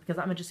forward because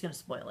I'm just going to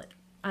spoil it.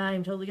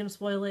 I'm totally going to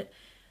spoil it.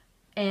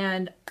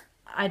 And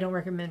I don't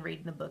recommend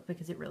reading the book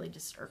because it really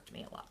just irked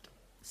me a lot.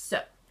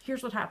 So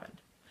here's what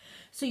happened.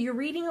 So you're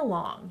reading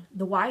along.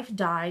 The wife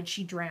died.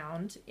 She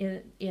drowned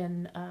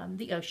in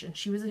the ocean.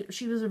 She was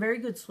a very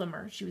good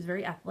swimmer. She was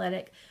very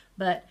athletic,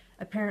 but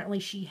apparently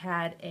she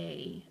had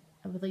I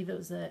believe it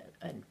was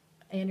an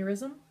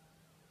aneurysm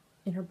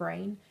in her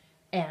brain,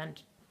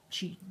 and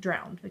she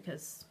drowned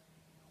because,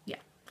 yeah.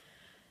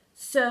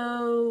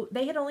 So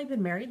they had only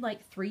been married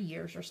like 3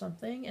 years or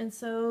something, and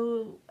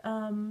so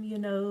you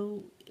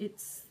know,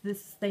 it's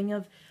this thing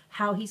of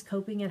how he's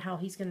coping and how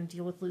he's going to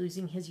deal with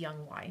losing his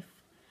young wife.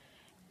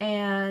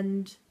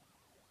 And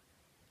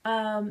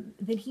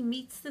then he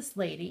meets this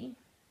lady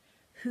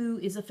who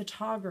is a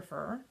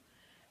photographer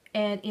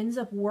and ends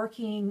up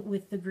working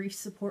with the grief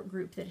support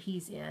group that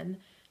he's in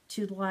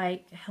to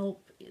like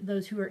help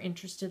those who are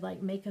interested,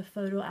 like make a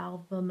photo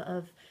album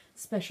of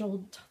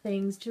special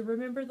things to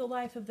remember the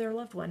life of their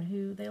loved one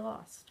who they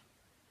lost.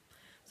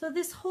 So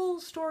this whole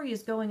story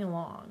is going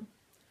along.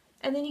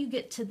 And then you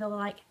get to the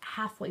like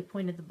halfway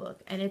point of the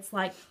book, and it's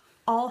like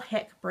all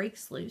heck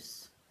breaks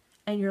loose.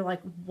 And you're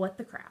like, what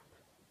the crap?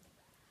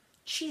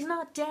 She's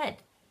not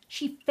dead.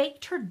 She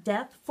faked her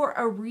death for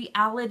a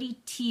reality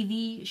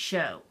TV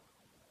show.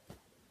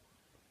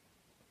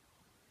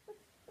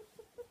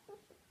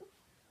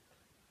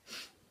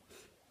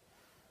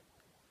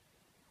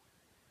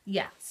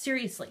 Yeah,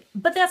 seriously.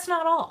 But that's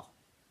not all.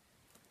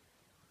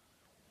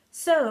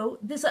 So,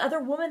 this other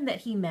woman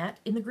that he met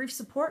in the grief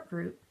support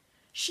group,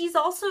 she's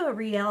also a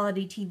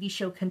reality TV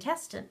show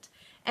contestant.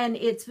 And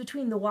it's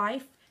between the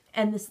wife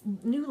and this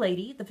new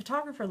lady, the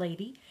photographer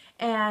lady,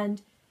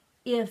 and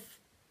if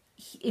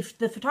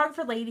the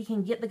photographer lady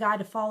can get the guy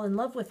to fall in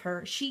love with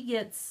her, she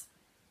gets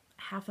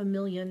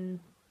 500,000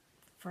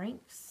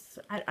 francs.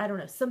 I don't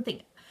know,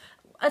 something,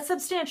 a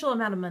substantial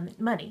amount of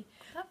money.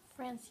 I thought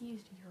France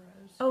used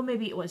euros. Oh,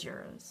 maybe it was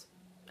euros.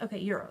 Okay,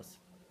 euros.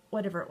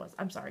 Whatever it was.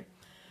 I'm sorry.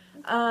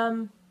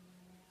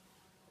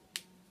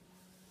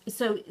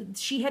 So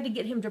she had to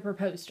get him to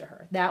propose to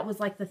her. That was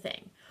like the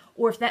thing.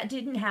 Or if that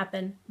didn't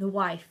happen, the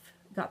wife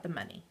got the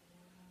money.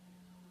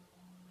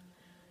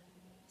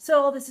 So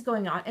all this is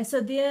going on. And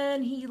so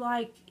then he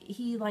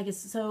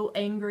is so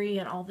angry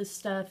and all this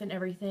stuff and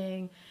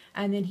everything.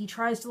 And then he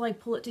tries to like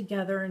pull it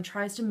together and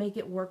tries to make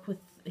it work with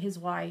his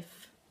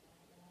wife.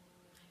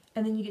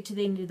 And then you get to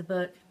the end of the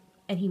book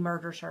and he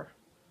murders her.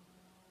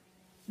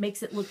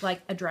 Makes it look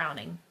like a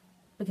drowning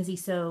because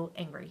he's so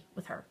angry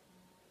with her.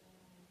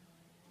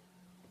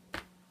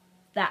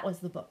 That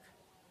was the book.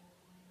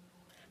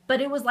 But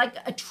it was like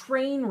a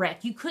train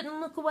wreck. You couldn't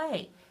look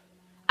away.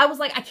 I was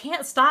like, I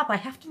can't stop. I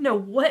have to know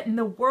what in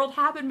the world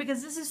happened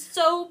because this is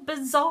so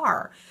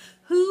bizarre.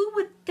 Who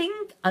would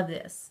think of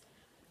this?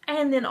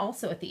 And then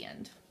also at the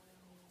end,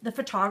 the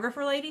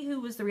photographer lady who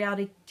was the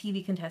reality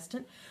TV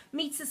contestant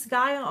meets this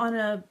guy on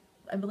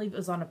I believe it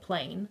was on a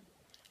plane.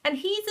 And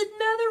he's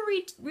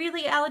another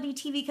reality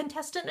TV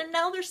contestant. And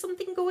now there's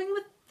something going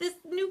with this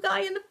new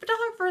guy and the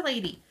photographer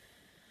lady.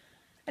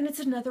 And it's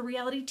another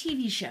reality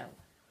TV show.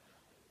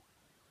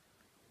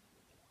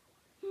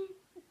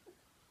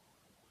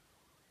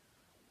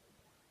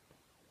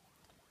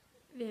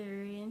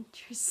 Very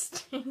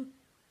interesting.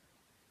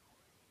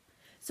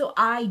 So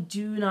I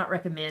do not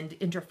recommend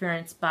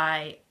Interference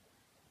by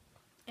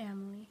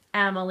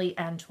Amélie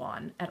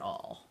Antoine at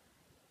all.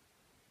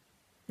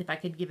 If I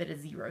could give it a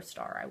 0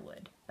 star, I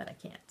would. But I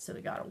can't, so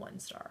it got a 1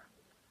 star.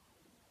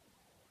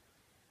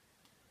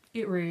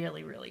 It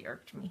really, really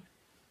irked me.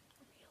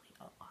 Really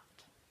a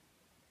lot.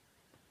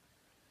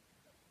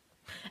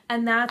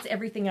 And that's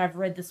everything I've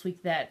read this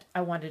week that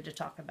I wanted to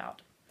talk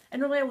about. And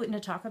normally I wouldn't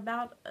have talked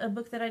about a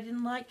book that I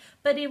didn't like,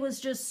 but it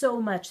was just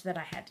so much that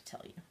I had to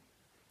tell you.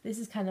 This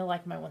is kind of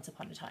like my Once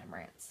Upon a Time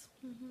rants.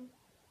 Mm-hmm.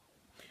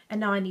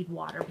 And now I need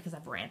water because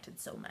I've ranted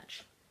so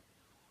much.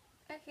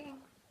 Okay.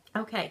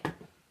 Okay.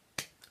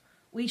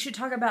 we should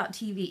talk about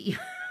TV.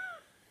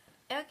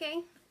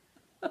 Okay.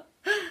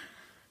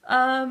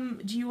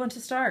 Do you want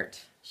to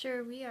start?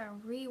 Sure, we are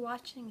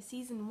rewatching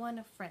season 1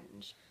 of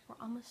Fringe. We're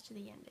almost to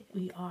the end, I think.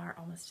 We are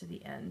almost to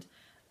the end.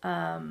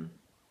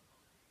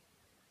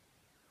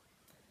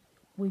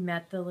 We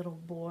met the little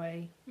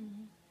boy.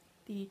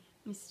 The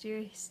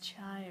mysterious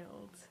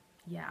child.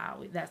 Yeah,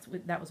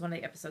 that was one of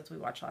the episodes we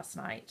watched last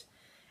night.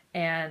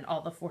 And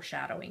all the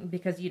foreshadowing,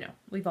 because, you know,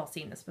 we've all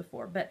seen this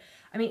before. But,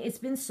 I mean, it's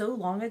been so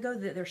long ago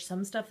that there's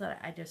some stuff that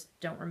I just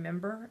don't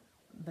remember.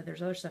 But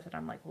there's other stuff that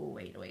I'm like, oh,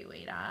 wait.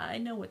 I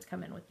know what's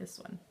coming with this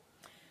one.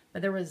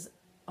 But there was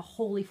a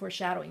holy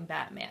foreshadowing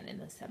Batman in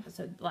this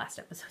episode, last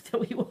episode that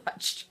we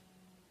watched.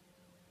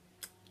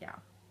 Yeah.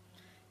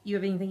 You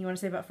have anything you want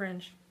to say about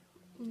Fringe?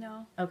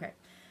 No. Okay.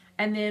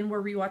 And then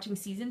we're rewatching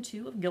season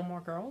 2 of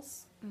Gilmore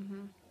Girls.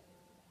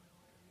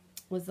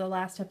 Was the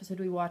last episode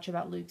we watched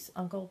about Luke's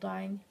uncle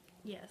dying?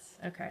 Yes.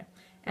 Okay.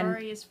 And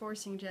Rory is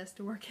forcing Jess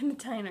to work in the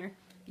diner.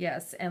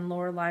 yes, and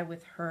Lorelai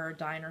with her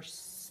diner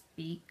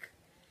speak.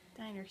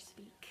 Diner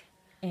speak.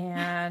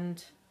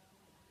 And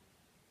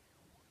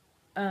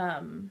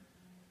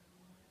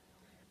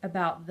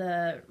about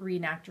the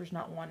reenactors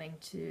not wanting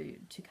to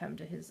come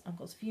to his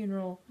uncle's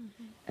funeral.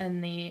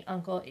 And the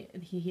uncle,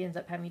 he ends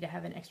up having to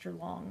have an extra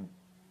long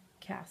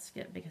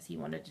casket because he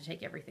wanted to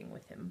take everything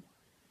with him.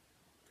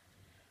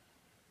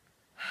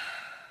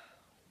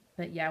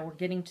 But yeah, we're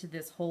getting to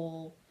this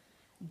whole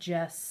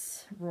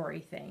Jess Rory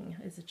thing.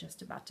 Is it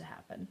just about to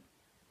happen?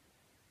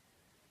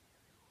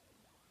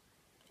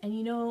 And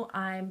you know,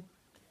 I'm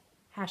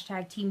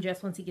hashtag Team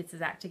Jess once he gets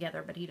his act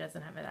together, but he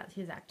doesn't have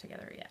his act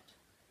together yet.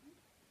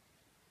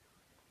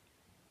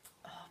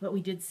 But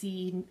we did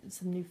see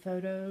some new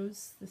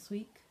photos this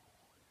week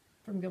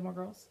from Gilmore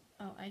Girls.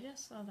 Oh, I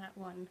just saw that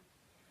one.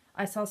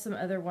 I saw some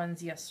other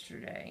ones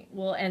yesterday.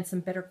 Well, and some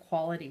better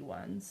quality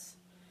ones.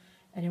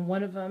 And in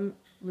one of them,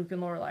 Luke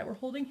and Lorelai were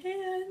holding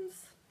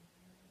hands.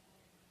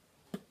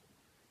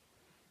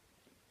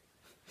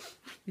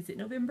 Is it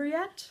November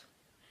yet?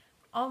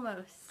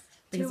 Almost.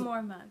 Because 2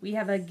 more months. We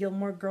have a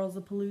Gilmore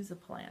Girls-a-palooza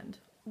planned.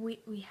 We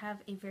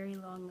have a very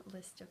long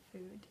list of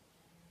food.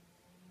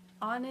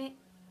 On it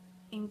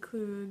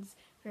includes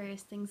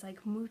various things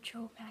like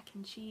mucho mac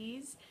and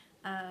cheese,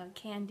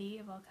 candy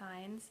of all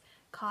kinds,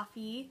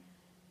 coffee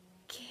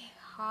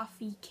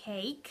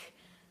cake,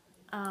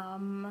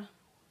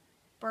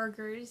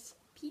 burgers,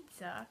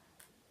 pizza.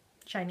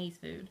 Chinese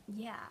food.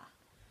 Yeah.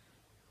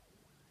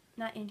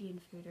 Not Indian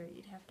food, or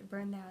you'd have to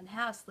burn down the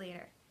house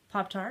later.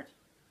 Pop-Tart?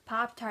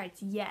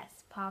 Pop-Tarts,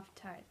 yes,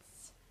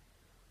 Pop-Tarts.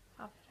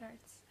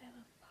 Pop-Tarts, I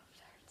love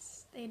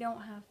Pop-Tarts. They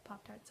don't have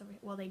Pop-Tarts over here.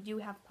 Well, they do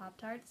have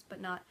Pop-Tarts, but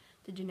not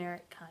the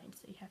generic kind,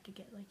 so you have to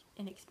get, like,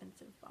 an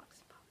expensive box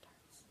of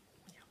Pop-Tarts.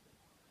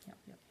 Yep.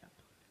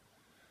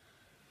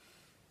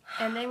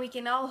 And then we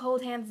can all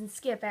hold hands and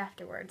skip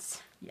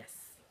afterwards.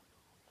 Yes,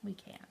 we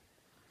can.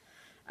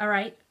 All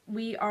right,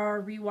 we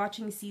are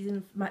rewatching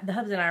the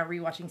hubs and I are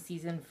rewatching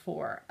season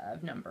 4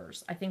 of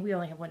Numbers. I think we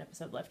only have 1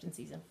 episode left in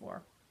season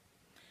 4.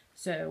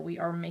 So we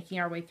are making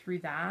our way through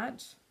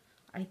that.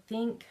 I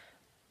think,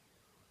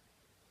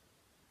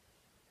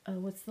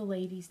 what's the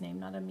lady's name?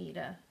 Not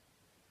Amita.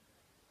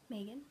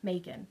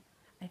 Megan.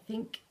 I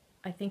think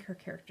her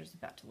character's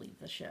about to leave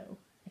the show.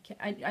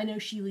 I know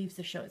she leaves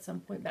the show at some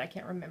point, but I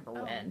can't remember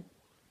when.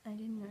 I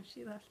didn't know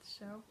she left the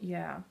show.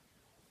 Yeah.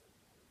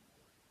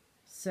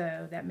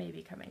 So that may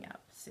be coming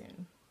up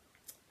soon.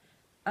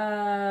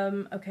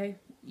 Okay,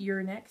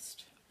 you're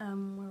next.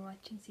 We're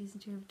watching season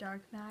 2 of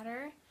Dark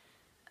Matter.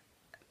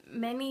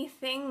 Many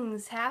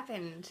things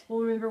happened. Well,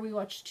 remember we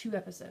watched 2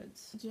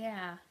 episodes.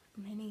 Yeah,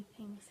 many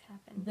things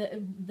happened.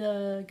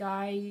 The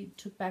guy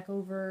took back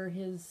over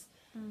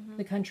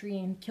the country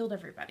and killed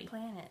everybody.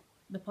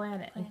 The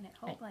planet.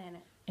 Whole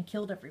planet. And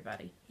killed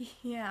everybody.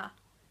 Yeah.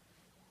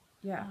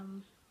 Yeah.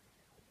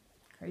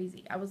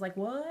 Crazy. I was like,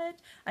 what?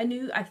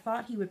 I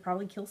thought he would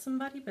probably kill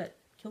some of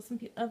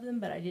them,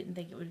 but I didn't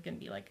think it was going to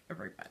be like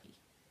everybody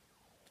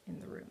in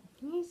the room.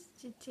 He needs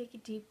to take a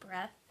deep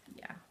breath.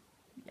 Yeah.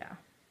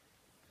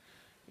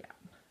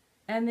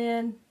 And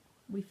then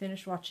we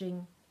finished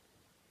watching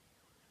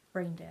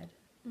Brain Dead.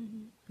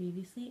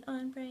 Previously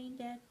on Brain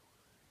Dead.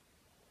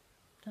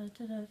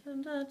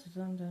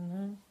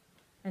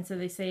 And so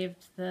they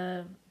saved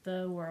the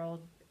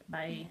world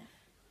by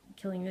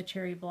killing the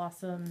cherry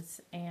blossoms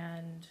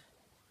and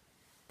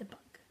the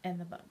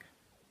bug.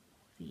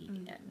 The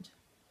end.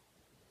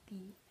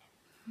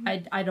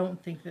 I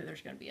don't think that there's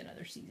going to be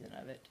another season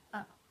of it.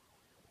 Oh.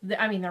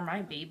 I mean, there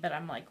might be, but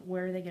I'm like,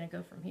 where are they going to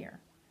go from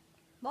here?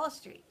 Wall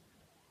Street.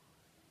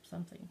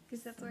 Something.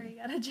 Because that's where he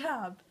got a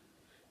job.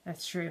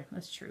 That's true.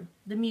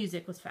 The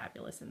music was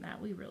fabulous in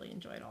that. We really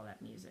enjoyed all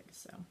that music.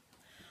 So,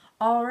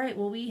 all right.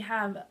 Well, we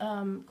have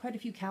quite a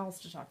few cows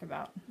to talk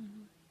about.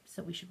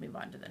 So we should move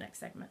on to the next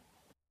segment.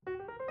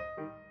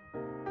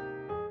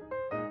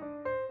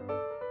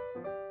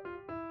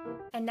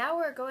 And now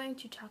we're going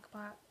to talk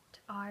about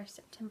our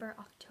September,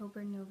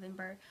 October,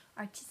 November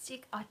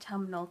artistic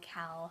autumnal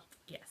cal.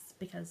 Yes,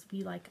 because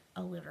we like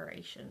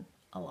alliteration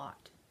a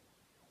lot.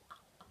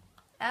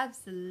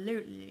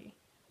 Absolutely.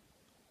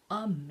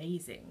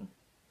 Amazing.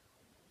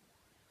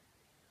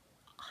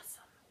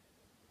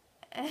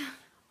 Awesome.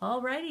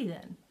 Alrighty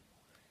then.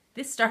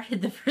 This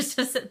started the 1st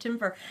of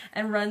September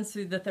and runs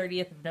through the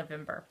 30th of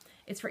November.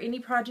 It's for any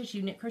project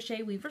you knit,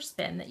 crochet, weave, or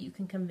spin that you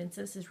can convince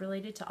us is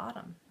related to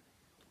autumn.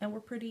 And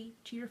we're pretty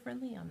cheater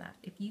friendly on that.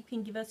 If you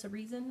can give us a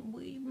reason,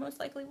 we most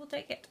likely will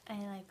take it. I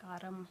like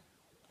autumn.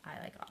 I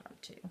like autumn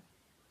too.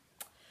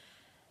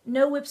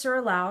 No whips are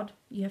allowed.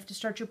 You have to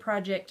start your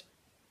project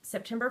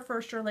September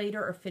 1st or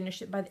later, or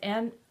finish it by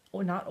the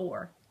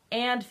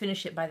and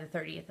finish it by the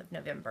 30th of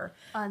November.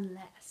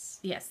 Unless.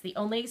 Yes, the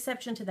only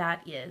exception to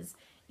that is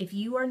if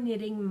you are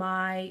knitting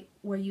my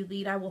Where You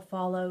Lead I Will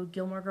Follow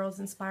Gilmore Girls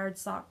inspired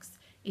socks.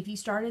 If you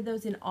started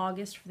those in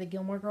August for the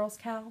Gilmore Girls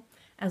cowl,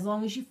 as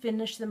long as you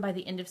finish them by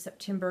the end of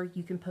September,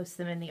 you can post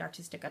them in the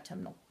Artistic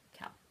Autumnal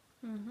cowl.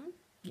 Mm-hmm.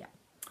 Yeah.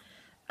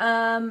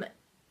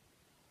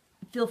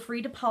 Feel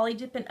free to poly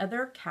dip in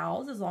other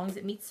cowls as long as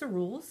it meets the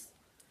rules.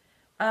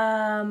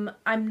 We're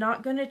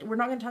not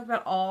gonna talk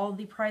about all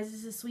the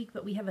prizes this week,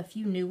 but we have a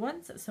few new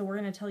ones, so we're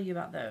gonna tell you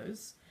about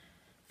those.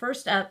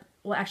 First up,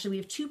 well, actually, we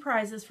have 2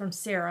 prizes from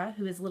Sarah,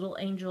 who is Little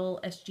Angel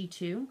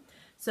SG2.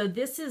 So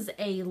this is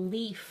a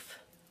leaf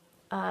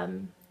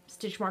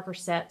stitch marker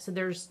set. So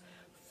there's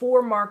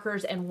 4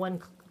 markers and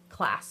 1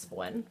 clasp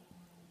one.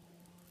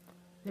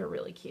 They're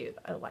really cute.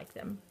 I like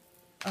them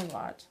a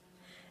lot.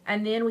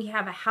 And then we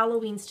have a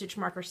Halloween stitch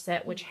marker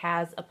set, which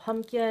has a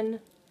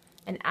pumpkin,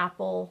 an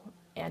apple,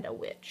 and a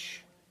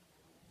witch.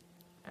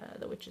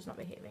 The witch is not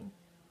behaving.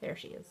 There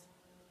she is.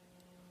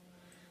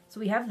 So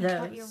we have those. I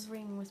thought your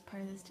ring was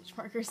part of the stitch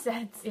marker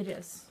sets. It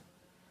is.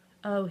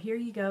 Oh, here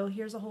you go.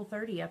 Here's a whole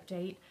 30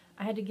 update.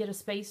 I had to get a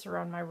spacer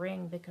on my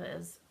ring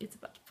because it's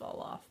about to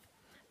fall off.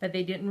 But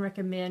they didn't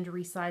recommend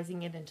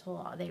resizing it until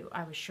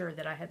I was sure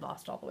that I had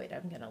lost all the weight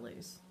I'm going to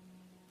lose.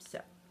 So.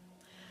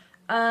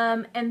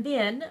 And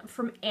then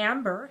from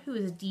Amber, who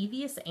is a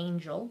Devious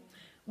Angel,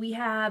 we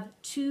have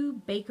 2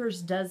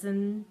 Baker's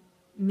Dozen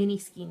mini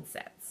skein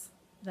sets.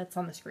 That's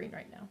on the screen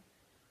right now.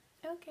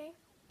 Okay.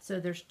 So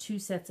there's 2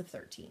 sets of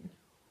 13.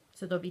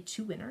 So there'll be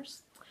 2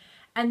 winners.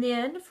 And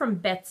then from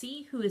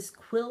Betsy, who is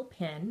Quill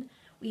Pen,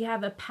 we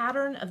have a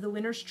pattern of the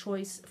winner's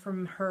choice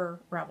from her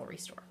Ravelry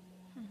store.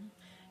 Mm-hmm.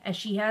 And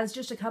she has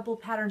just a couple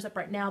patterns up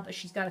right now, but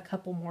she's got a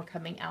couple more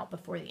coming out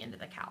before the end of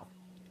the cowl.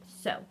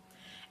 So,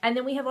 and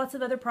then we have lots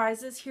of other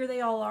prizes. Here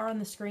they all are on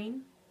the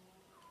screen.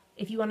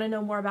 If you want to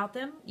know more about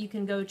them, you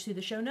can go to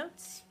the show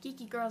notes,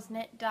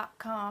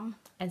 geekygirlsknit.com,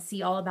 and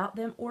see all about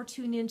them, or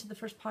tune in to the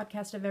first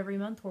podcast of every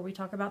month where we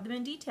talk about them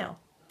in detail.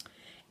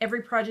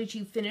 Every project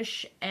you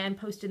finish and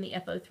post in the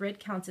FO thread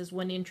counts as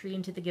 1 entry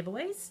into the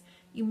giveaways.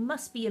 You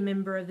must be a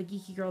member of the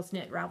Geeky Girls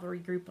Knit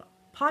Ravelry group,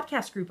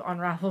 podcast group on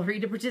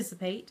Ravelry to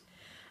participate.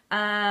 You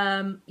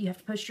have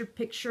to post your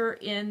picture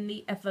in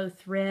the FO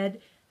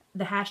thread.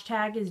 The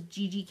hashtag is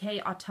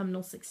GGK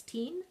Autumnal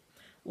 16.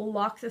 We'll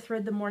lock the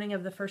thread the morning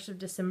of the 1st of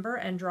December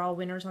and draw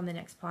winners on the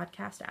next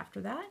podcast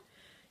after that.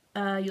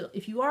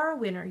 If you are a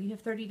winner, you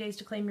have 30 days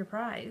to claim your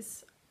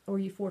prize, or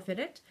you forfeit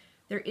it.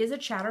 There is a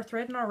chatter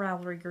thread in our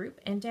Ravelry group,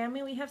 and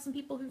Tammy, we have some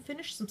people who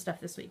finished some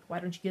stuff this week. Why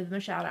don't you give them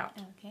a shout out?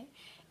 Okay.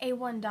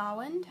 A1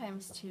 Darwin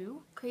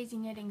 ×2, Crazy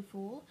Knitting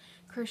Fool,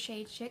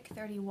 Crochet Chick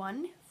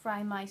 31,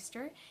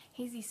 Frymeister,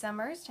 Hazy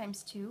Summers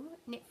 ×2,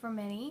 Knit for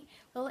Many,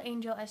 Little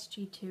Angel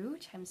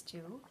SG2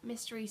 ×2,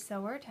 Mystery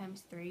Sewer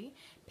 ×3,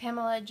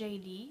 Pamela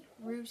JD,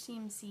 Rue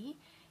CMC,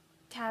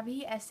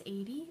 Tabby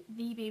S80,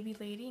 The Baby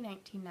Lady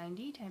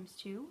 1990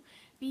 ×2,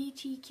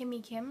 BT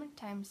Kimmy Kim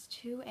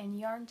 ×2, and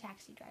Yarn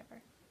Taxi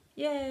Driver.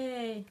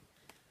 Yay!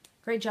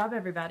 Great job,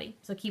 everybody.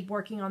 So keep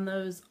working on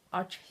those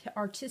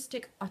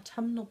artistic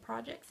autumnal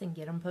projects and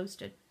get them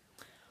posted.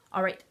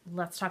 All right,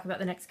 let's talk about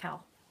the next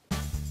cowl.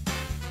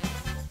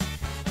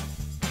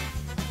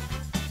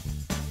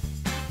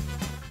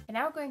 And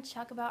now we're going to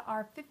talk about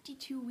our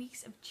 52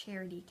 weeks of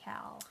charity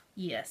cowl.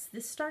 Yes,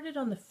 this started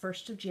on the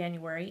 1st of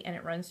January and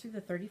it runs through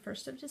the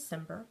 31st of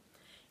December.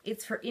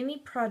 It's for any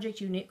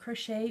project you knit,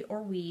 crochet,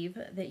 or weave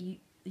that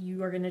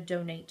you are going to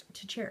donate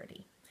to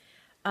charity.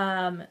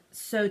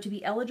 So to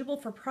be eligible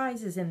for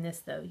prizes in this,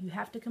 though, you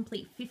have to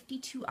complete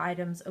 52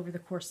 items over the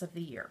course of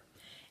the year.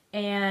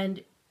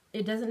 And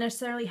it doesn't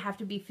necessarily have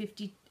to be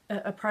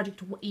a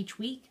project each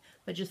week,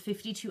 but just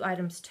 52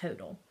 items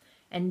total.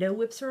 And no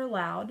whips are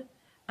allowed.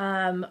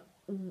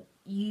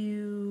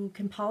 You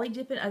can poly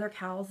dip in other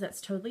cowls,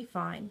 that's totally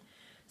fine.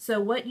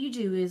 So what you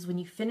do is when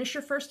you finish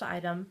your first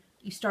item,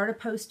 you start a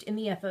post in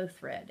the FO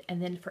thread,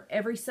 and then for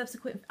every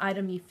subsequent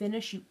item you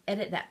finish, you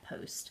edit that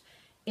post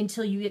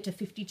until you get to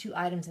 52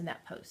 items in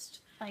that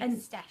post. Like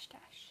Stash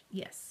Dash.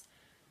 Yes.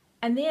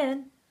 And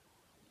then,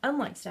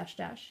 unlike Stash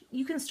Dash,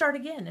 you can start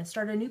again and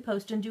start a new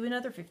post and do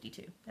another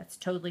 52. That's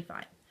totally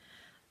fine.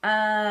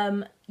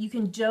 You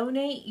can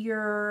donate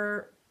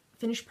your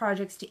finished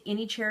projects to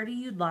any charity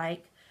you'd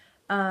like.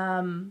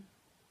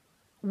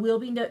 We'll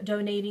be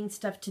donating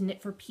stuff to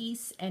Knit for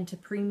Peace and to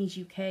Preemies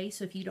UK,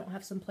 so if you don't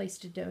have some place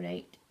to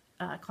donate,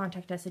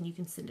 contact us and you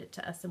can send it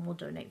to us and we'll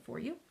donate for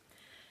you.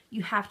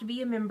 You have to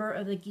be a member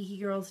of the Geeky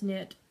Girls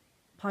Knit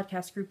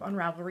podcast group on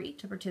Ravelry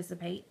to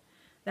participate.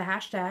 The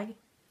hashtag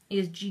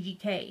is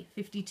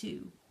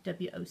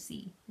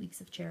GGK52WOC,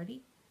 Weeks of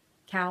Charity,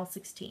 Cal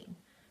 16.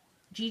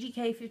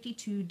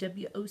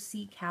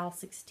 GGK52WOC Cal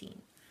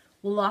 16.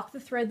 We'll lock the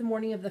thread the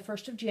morning of the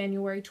 1st of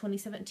January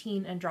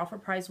 2017 and draw for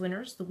prize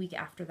winners the week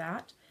after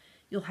that.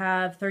 You'll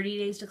have 30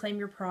 days to claim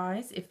your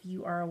prize if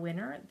you are a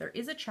winner. There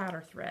is a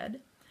chatter thread.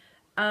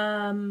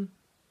 So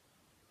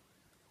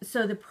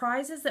the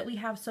prizes that we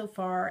have so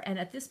far, and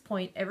at this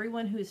point,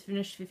 everyone who has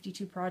finished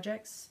 52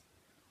 projects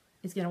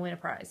is going to win a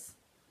prize.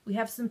 We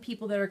have some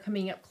people that are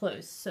coming up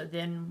close, so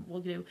then we'll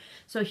do.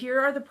 So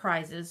here are the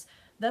prizes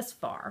thus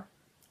far.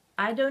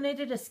 I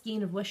donated a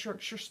skein of West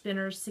Yorkshire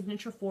Spinners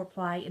Signature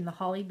 4-ply in the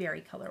Holly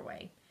Berry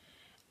colorway.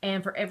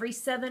 And for every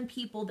 7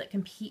 people that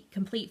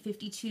complete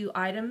 52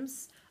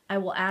 items, I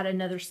will add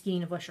another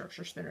skein of West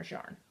Yorkshire Spinners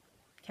yarn.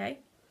 Okay?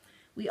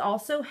 We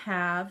also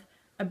have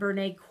a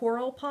Bernay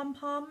Coral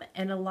pom-pom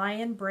and a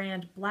Lion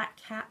brand Black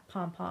Cat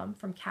pom-pom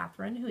from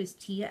Catherine, who is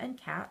Tia and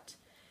Cat.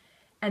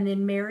 And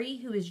then Mary,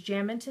 who is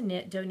Jammin' to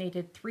Knit,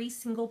 donated 3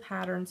 single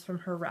patterns from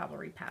her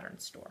Ravelry pattern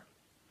store.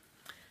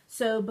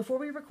 So before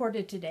we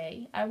recorded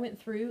today, I went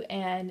through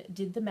and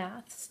did the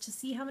maths to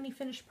see how many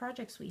finished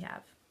projects we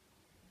have.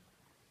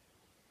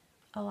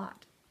 A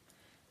lot.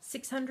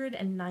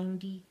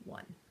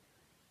 691.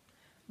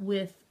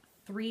 With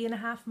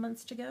 3.5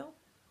 months to go.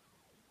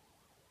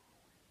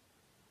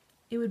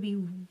 It would be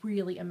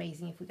really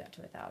amazing if we got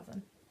to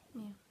 1,000.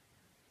 Yeah.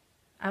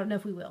 I don't know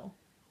if we will,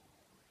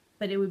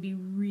 but it would be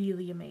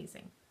really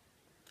amazing.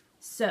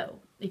 So,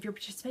 if you're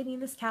participating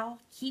in this Cal,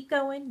 keep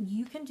going.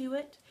 You can do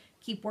it.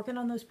 Keep working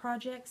on those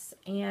projects,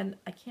 and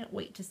I can't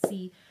wait to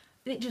see.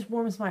 It just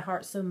warms my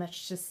heart so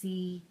much to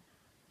see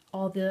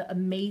all the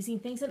amazing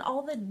things and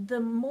all the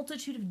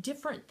multitude of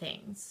different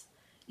things,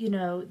 you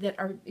know, that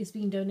is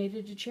being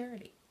donated to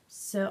charity.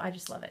 So I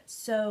just love it.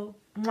 So,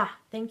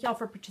 thank y'all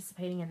for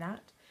participating in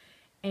that.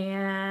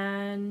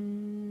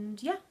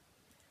 And yeah,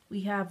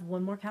 we have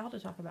one more Cal to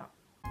talk about.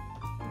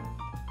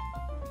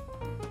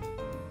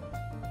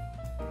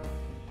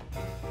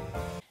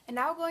 And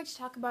now we're going to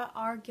talk about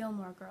our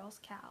Gilmore Girls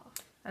Cal.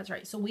 That's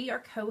right. So we are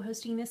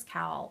co-hosting this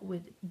Cal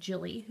with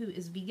Jilly, who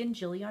is Vegan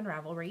Jilly on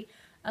Ravelry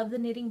of the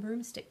Knitting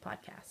Broomstick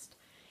podcast.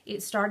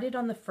 It started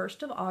on the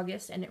 1st of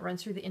August and it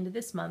runs through the end of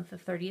this month, the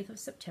 30th of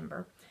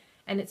September.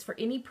 And it's for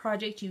any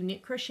project you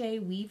knit, crochet,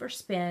 weave, or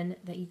spin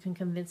that you can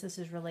convince us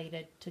is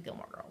related to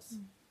Gilmore Girls.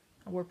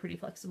 We're pretty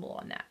flexible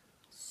on that.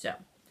 So,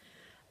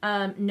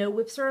 no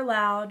whips are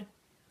allowed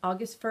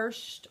August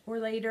 1st or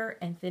later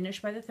and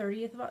finish by the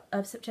 30th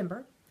of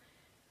September.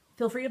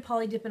 Feel free to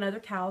poly dip in other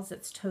Cals.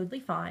 That's totally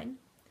fine.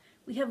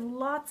 We have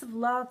lots of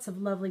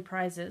lovely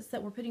prizes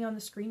that we're putting on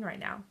the screen right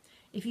now.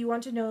 If you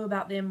want to know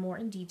about them more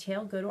in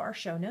detail, go to our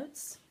show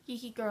notes.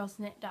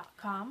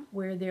 GeekyGirlsKnit.com,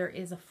 where there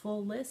is a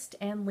full list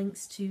and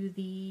links to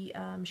the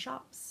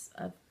shops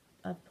of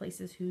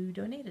places who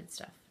donated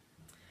stuff.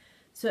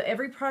 So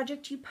every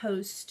project you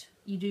post,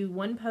 you do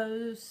one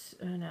post.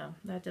 Oh no,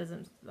 that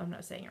doesn't, I'm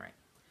not saying it right.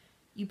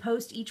 You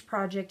post each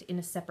project in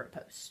a separate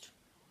post.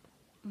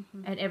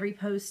 And every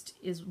post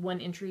is one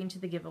entry into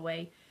the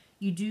giveaway.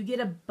 You do get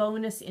a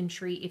bonus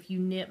entry if you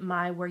knit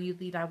my Where You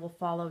Lead I Will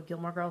Follow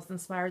Gilmore Girls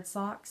Inspired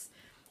Socks.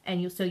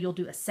 And you'll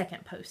do a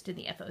second post in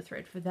the FO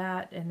thread for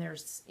that. And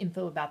there's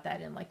info about that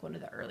in like one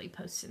of the early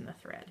posts in the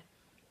thread.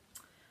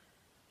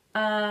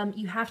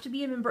 You have to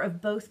be a member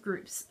of both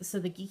groups. So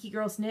the Geeky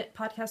Girls Knit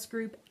podcast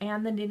group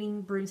and the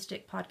Knitting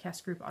Broomstick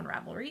podcast group on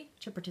Ravelry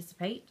to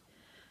participate.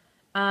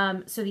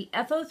 So the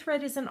FO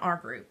thread is in our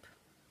group.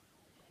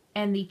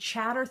 And the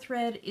chatter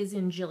thread is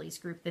in Jilly's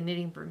group, the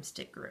Knitting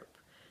Broomstick group.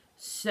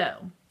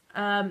 So,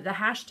 the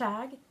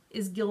hashtag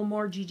is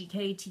Gilmore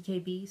GGK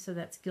TKB, so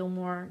that's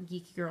Gilmore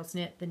Geeky Girls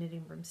Knit, the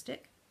Knitting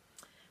Broomstick.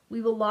 We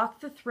will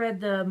lock the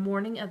thread the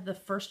morning of the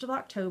 1st of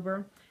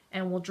October,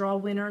 and we'll draw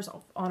winners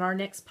on our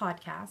next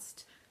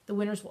podcast. The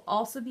winners will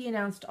also be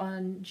announced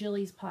on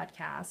Jilly's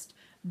podcast,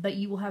 but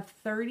you will have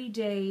 30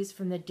 days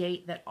from the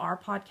date that our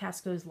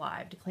podcast goes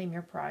live to claim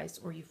your prize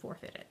or you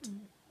forfeit it.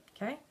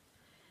 Okay?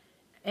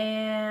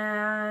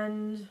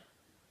 And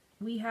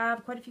we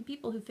have quite a few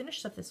people who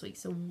finished stuff this week,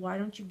 so why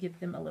don't you give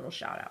them a little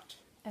shout out?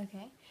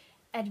 Okay.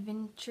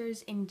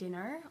 Adventures in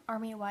Dinner,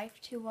 Army Wife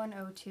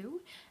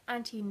 2102,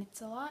 Auntie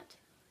Knits a Lot,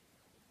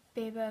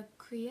 Beba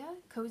Kriya,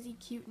 Cozy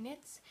Cute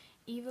Knits,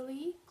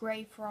 Evilly,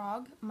 Grey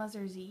Frog,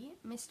 Muzzer Z,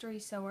 Mystery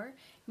Sewer,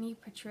 Nee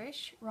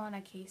Patrish,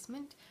 Rana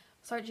Casement,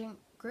 Sergeant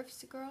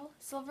Griff's Girl,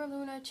 Silver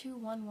Luna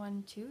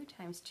 2112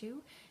 times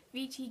 2,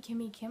 VT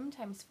Kimmy Kim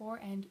times 4,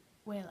 and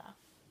Wela.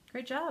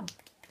 Great job.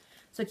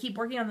 So keep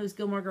working on those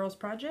Gilmore Girls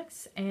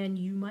projects, and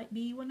you might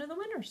be one of the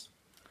winners.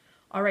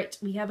 All right,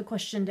 we have a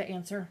question to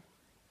answer.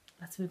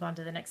 Let's move on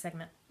to the next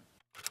segment.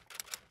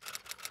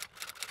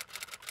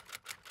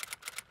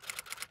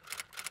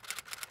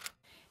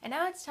 And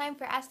now it's time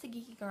for Ask the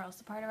Geeky Girls,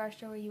 the part of our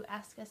show where you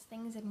ask us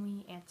things and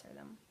we answer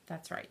them.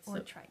 That's right. Or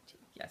try to.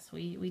 Yes,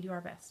 we do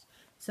our best.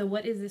 So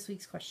what is this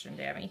week's question,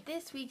 Dammy?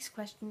 This week's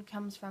question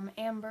comes from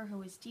Amber,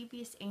 who is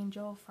Devious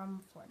Angel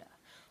from Florida.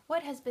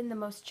 What has been the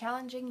most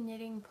challenging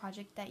knitting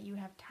project that you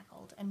have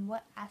tackled, and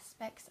what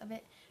aspects of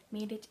it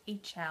made it a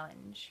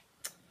challenge?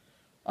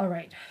 All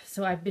right,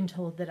 so I've been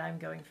told that I'm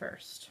going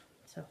first.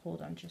 So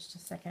hold on just a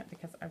second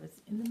because I was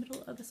in the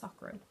middle of the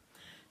sock row.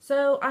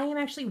 So I am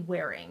actually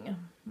wearing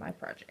my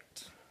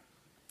project.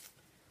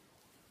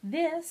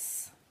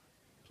 This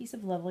piece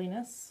of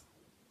loveliness,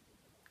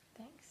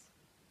 Thanks.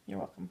 you're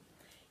welcome,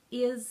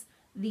 is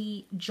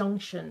the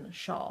Junction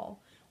shawl,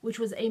 which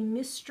was a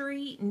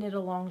mystery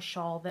knit-along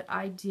shawl that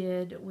I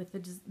did with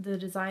the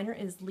designer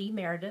is Lee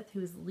Meredith,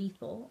 who is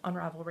Lethal on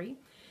Ravelry.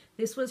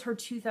 This was her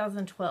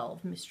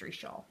 2012 mystery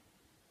shawl.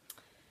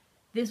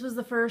 This was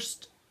the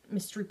first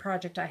mystery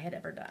project I had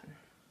ever done.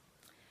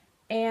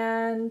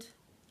 And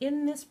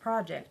in this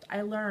project,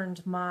 I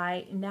learned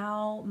my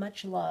now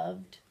much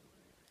loved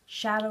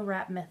shadow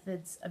wrap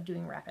methods of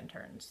doing wrap and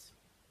turns.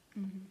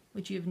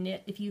 Which you've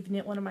knit, if you've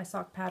knit one of my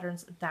sock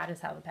patterns, that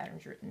is how the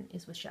pattern's written,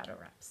 is with shadow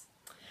wraps.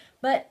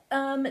 But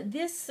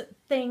this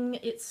thing,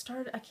 it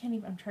started,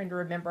 I'm trying to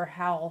remember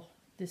how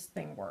this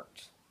thing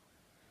worked.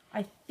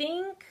 I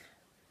think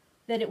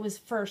that it was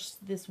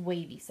first this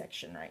wavy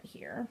section right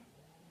here.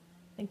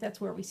 I think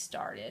that's where we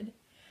started.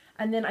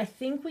 And then I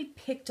think we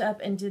picked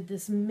up and did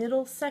this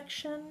middle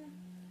section,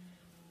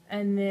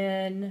 and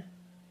then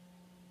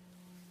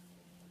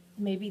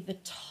maybe the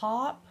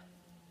top,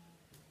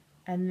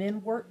 and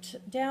then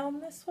worked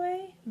down this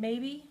way,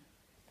 maybe.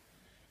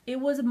 It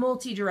was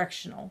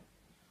multi-directional.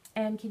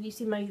 And can you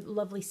see my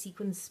lovely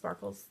sequin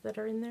sparkles that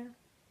are in there?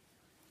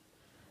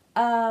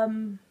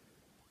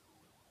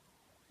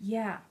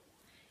 Yeah,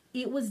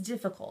 it was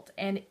difficult.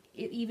 And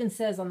it even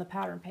says on the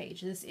pattern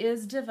page, this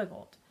is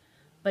difficult.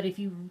 But if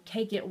you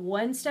take it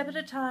one step at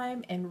a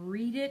time and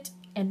read it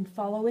and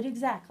follow it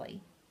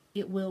exactly,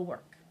 it will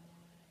work.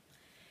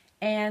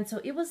 And so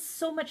it was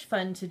so much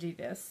fun to do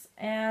this.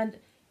 And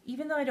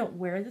even though I don't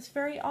wear this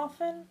very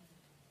often,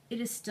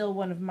 it is still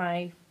one of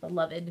my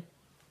beloved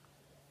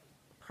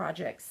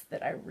projects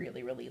that I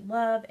really, really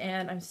love.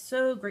 And I'm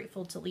so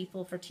grateful to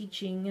Lethal for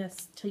teaching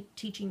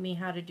me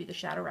how to do the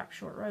shadow wrap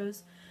short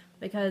rows,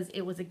 because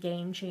it was a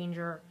game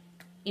changer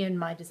in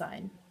my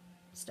design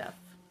stuff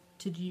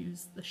to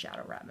use the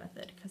shadow wrap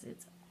method, because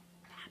it's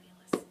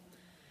fabulous.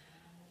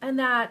 And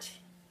that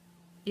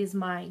is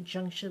my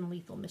Junction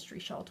Lethal Mystery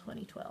Shawl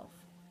 2012,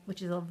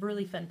 which is a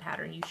really fun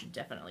pattern. You should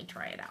definitely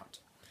try it out.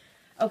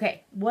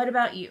 Okay, what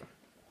about you?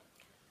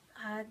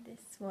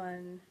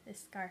 This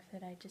scarf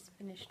that I just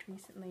finished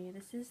recently.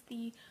 This is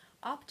the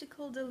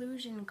Optical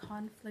Delusion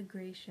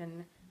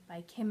Conflagration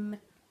by Kim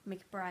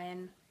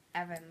McBrien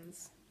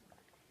Evans.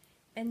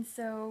 And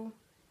so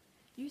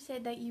you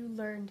said that you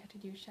learned how to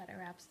do shadow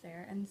wraps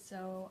there, and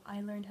so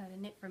I learned how to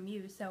knit from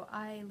you, so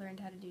I learned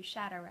how to do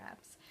shadow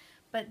wraps.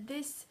 But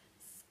this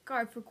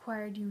scarf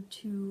required you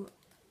to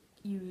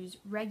use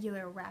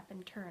regular wrap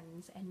and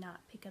turns and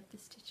not pick up the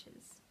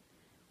stitches.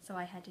 So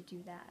I had to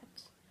do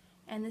that.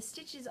 And the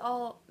stitch is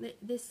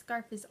this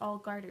scarf is all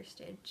garter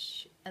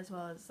stitch, as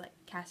well as like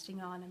casting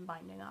on and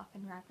binding off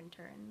and wrap and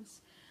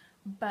turns.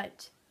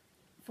 But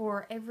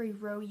for every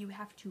row you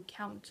have to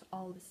count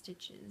all the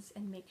stitches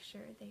and make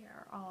sure they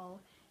are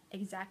all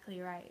exactly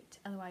right.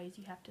 Otherwise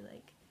you have to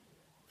like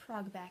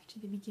frog back to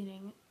the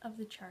beginning of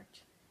the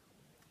chart.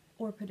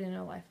 Or put in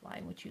a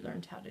lifeline, which you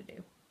learned how to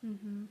do.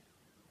 Mm-hmm.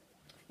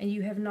 And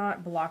you have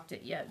not blocked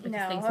it yet,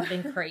 because things have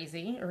been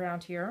crazy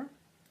around here.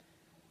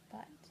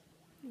 But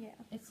yeah,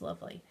 it's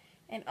lovely.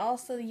 And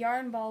also the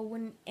yarn ball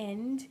wouldn't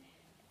end,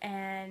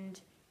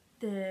 and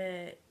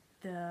the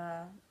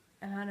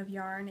amount of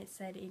yarn it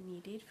said it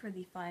needed for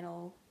the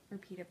final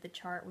repeat of the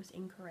chart was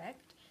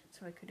incorrect,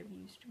 so I could have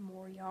used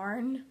more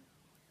yarn.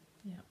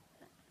 Yeah.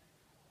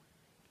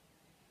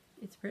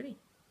 It's pretty.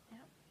 Yeah.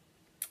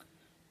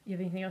 You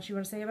have anything else you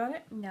want to say about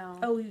it? No.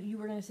 Oh, you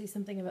were going to say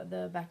something about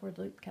the backward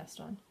loop cast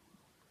on.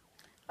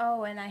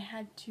 Oh, and I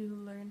had to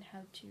learn how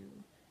to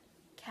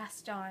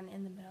cast on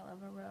in the middle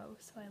of a row,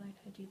 so I learned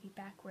how to do the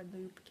backward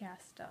loop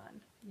cast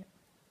on. Yep.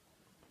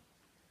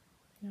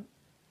 Yep.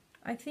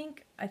 I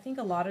think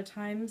a lot of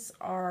times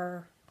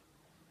I'm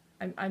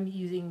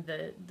using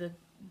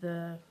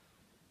the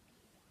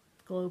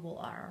global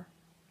R,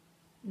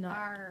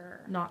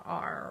 not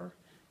R,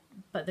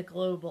 but the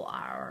global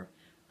R.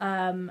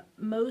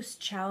 Most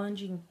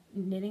challenging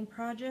knitting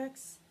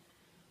projects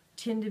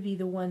tend to be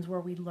the ones where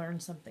we learn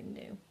something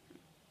new.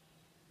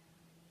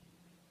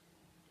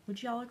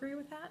 Would y'all agree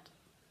with that?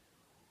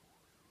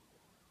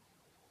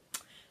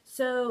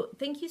 So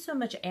thank you so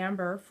much,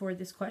 Amber, for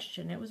this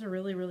question. It was a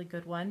really, really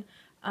good one.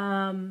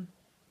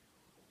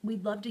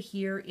 We'd love to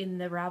hear in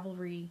the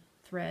Ravelry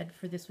thread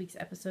for this week's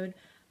episode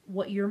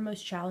what your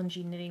most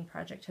challenging knitting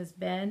project has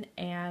been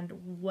and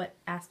what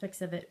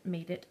aspects of it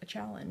made it a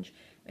challenge.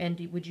 And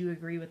would you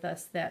agree with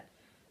us that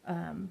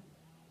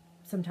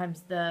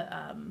sometimes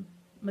the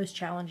most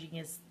challenging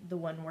is the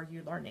one where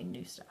you're learning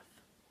new stuff?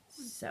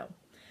 So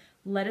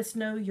let us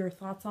know your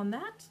thoughts on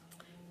that.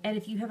 And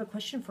if you have a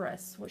question for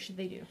us, what should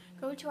they do?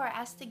 Go to our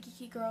Ask the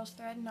Geeky Girls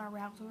thread in our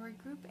Ravelry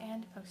group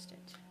and post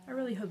it. I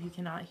really hope you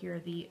cannot hear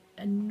the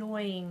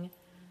annoying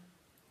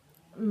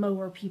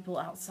mower people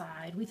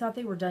outside. We thought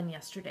they were done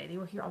yesterday. They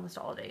were here almost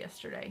all day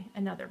yesterday,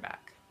 and now they're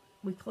back.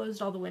 We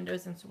closed all the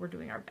windows, and so we're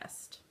doing our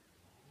best.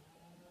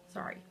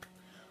 Sorry.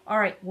 All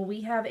right, well,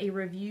 we have a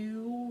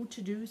review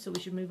to do, so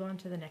we should move on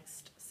to the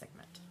next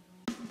segment.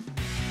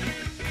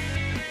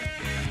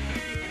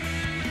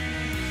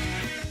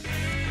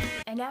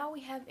 And now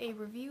we have a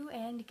review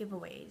and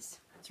giveaways.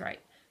 That's right.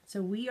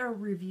 So we are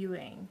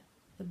reviewing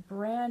the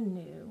brand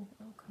new,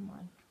 oh, come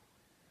on,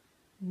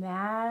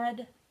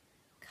 Mad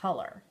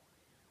Color,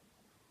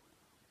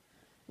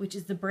 which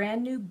is the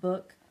brand new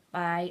book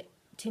by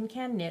Tin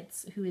Can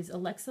Knits, who is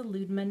Alexa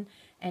Ludman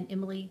and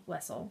Emily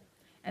Wessel.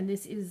 And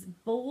this is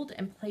bold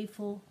and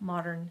playful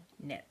modern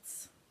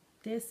knits.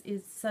 This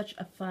is such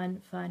a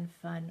fun, fun,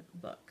 fun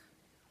book.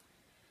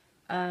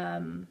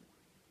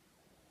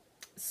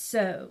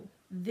 So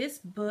this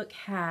book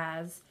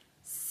has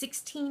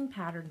 16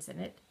 patterns in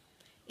it.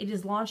 It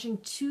is launching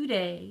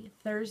today,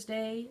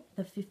 Thursday,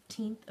 the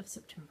 15th of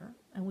September.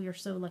 And we are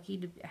so lucky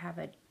to have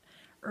an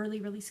early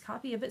release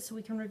copy of it so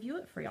we can review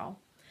it for y'all.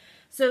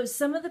 So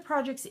some of the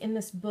projects in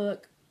this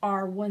book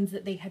are ones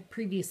that they had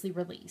previously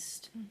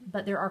released,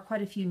 but there are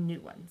quite a few new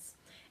ones.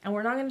 And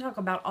we're not going to talk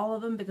about all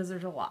of them because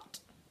there's a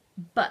lot.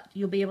 But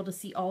you'll be able to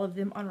see all of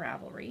them on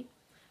Ravelry.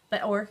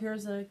 Or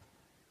here's a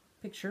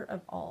picture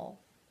of all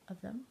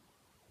of them.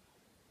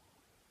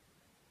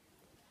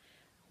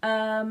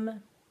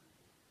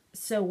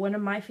 So one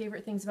of my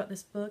favorite things about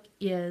this book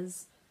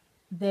is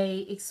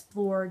they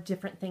explore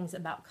different things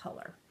about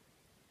color.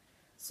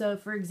 So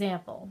for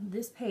example,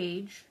 this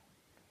page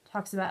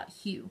talks about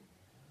hue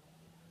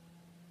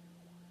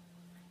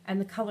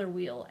and the color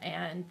wheel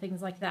and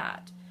things like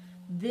that.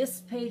 This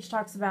page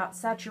talks about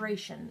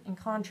saturation and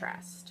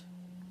contrast.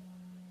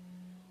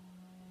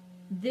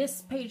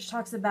 This page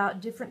talks about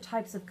different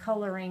types of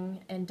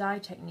coloring and dye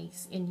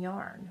techniques in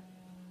yarn.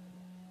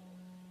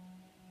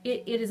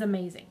 It is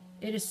amazing.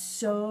 It is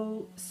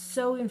so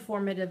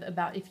informative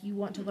about if you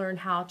want to learn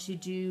how to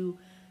do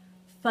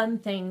fun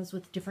things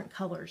with different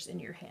colors in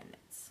your hand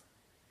knits.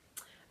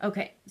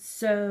 Okay,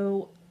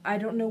 so I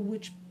don't know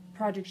which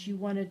projects you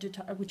wanted to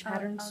talk, which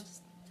patterns? I'll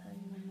just tell you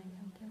when they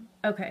come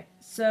through. Okay,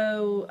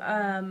 so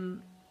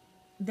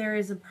there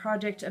is a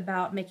project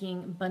about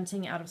making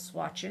bunting out of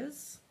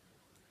swatches.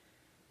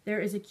 There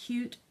is a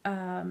cute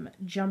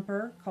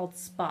jumper called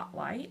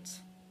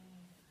Spotlight.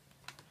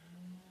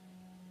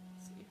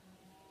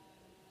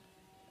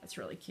 That's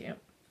really cute.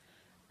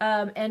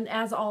 And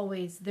as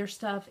always, their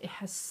stuff, it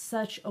has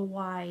such a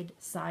wide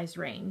size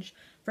range.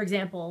 For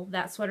example,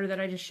 that sweater that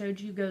I just showed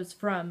you goes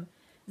from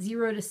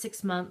 0 to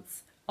 6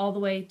 months all the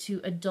way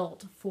to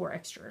adult 4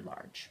 extra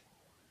large.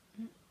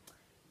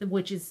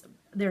 Which is,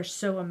 they're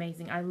so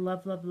amazing. I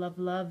love, love, love,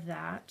 love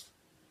that.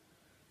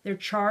 Their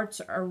charts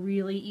are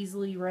really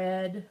easily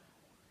read.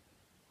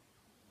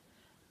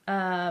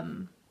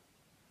 And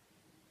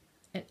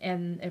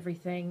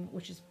everything,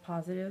 which is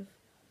positive.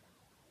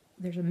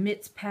 There's a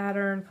mitts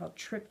pattern called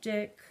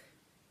Triptych.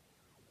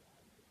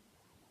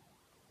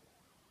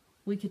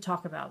 We could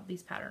talk about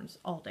these patterns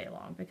all day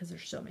long because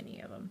there's so many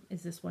of them.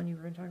 Is this one you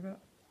were going to talk about?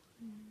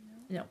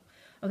 No.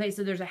 Okay,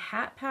 so there's a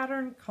hat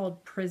pattern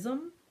called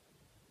Prism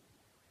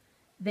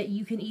that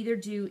you can either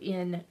do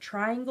in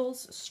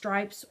triangles,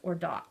 stripes, or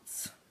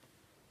dots.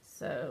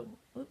 So,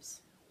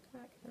 oops, go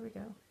back. There we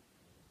go.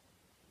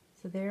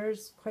 So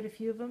there's quite a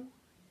few of them.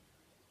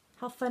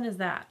 How fun is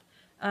that?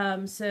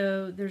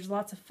 So there's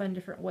lots of fun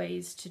different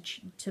ways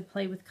to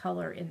play with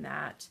color in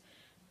that,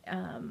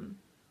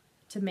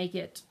 to make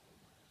it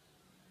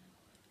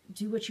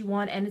do what you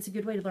want, and it's a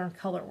good way to learn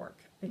color work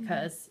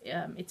because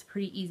it's a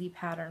pretty easy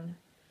pattern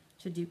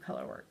to do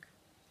color work.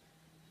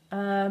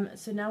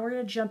 So now we're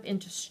going to jump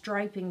into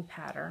striping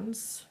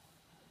patterns.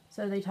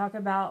 So they talk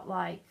about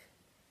like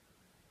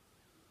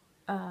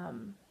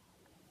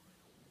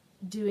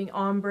doing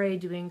ombre,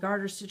 doing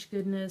garter stitch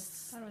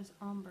goodness. I thought it was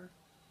ombre.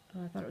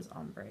 Oh, I thought it was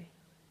ombre.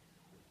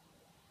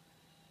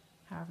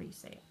 However you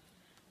say it.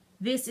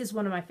 This is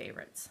one of my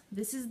favorites.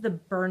 This is the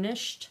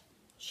burnished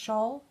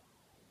shawl.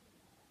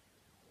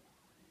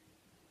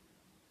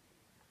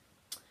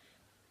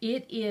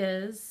 It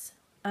is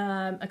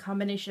a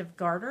combination of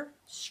garter,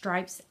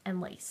 stripes,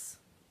 and lace.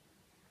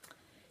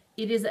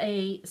 It is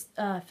a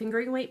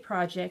fingering weight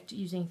project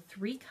using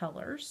 3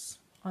 colors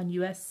on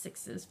US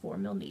 6s,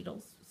 4mm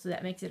needles, so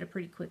that makes it a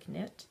pretty quick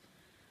knit.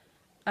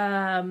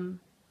 So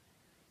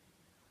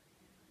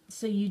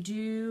you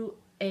do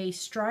a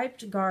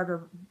striped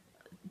garter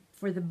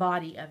for the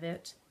body of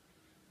it,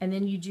 and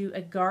then you do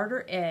a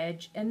garter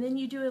edge, and then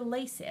you do a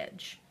lace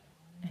edge.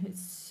 And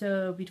it's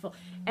so beautiful.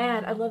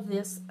 And I love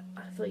this.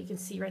 I feel like you can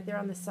see right there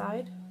on the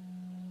side.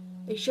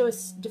 They show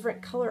us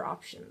different color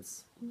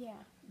options. Yeah.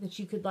 That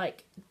you could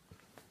like,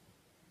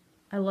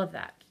 I love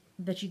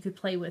that you could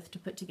play with to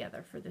put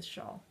together for this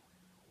shawl.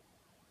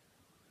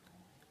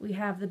 We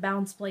have the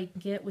bounce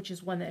blanket, which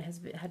is one that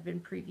had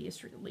been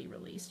previously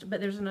released.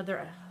 But there's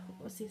another,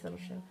 let's see if that'll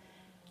show.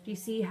 Do you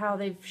see how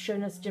they've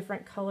shown us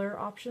different color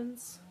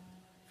options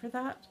for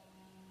that?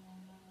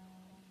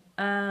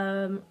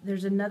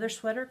 There's another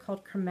sweater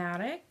called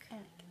Chromatic.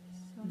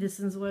 one. This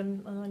is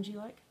one of the ones you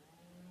like?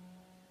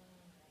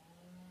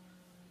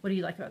 What do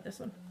you like about this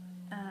one?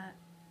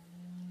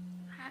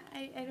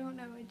 I don't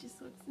know. It just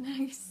looks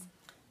nice.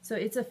 So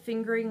it's a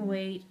fingering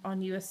weight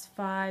on US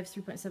 5,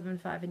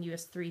 3.75, and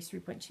US 3,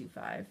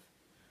 3.25.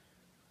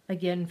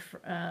 Again,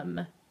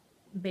 from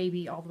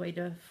baby all the way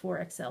to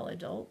 4XL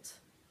adult.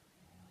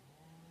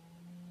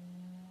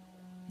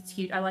 It's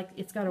cute. I like,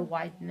 it's got a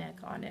wide neck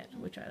on it,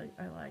 which I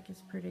like.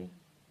 It's pretty.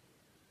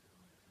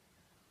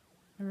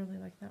 I really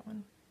like that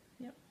one.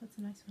 Yep, that's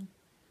a nice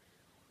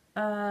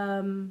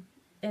one.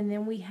 And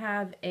then we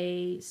have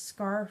a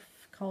scarf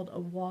called a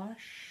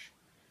wash,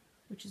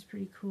 which is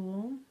pretty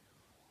cool.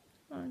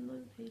 On low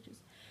pages.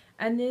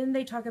 And then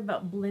they talk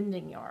about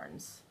blending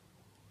yarns.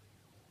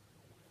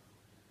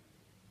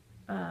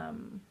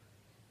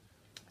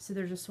 So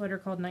there's a sweater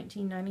called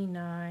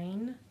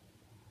 $19.99.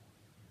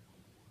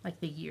 Like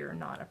the year,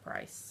 not a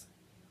price.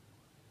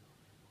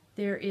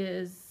 There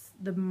is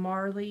the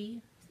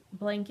Marley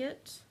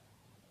blanket,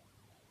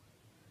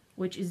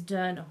 which is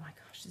done, oh my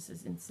gosh, this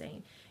is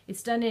insane.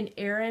 It's done in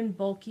Aran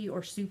bulky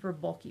or super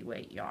bulky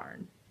weight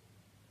yarn.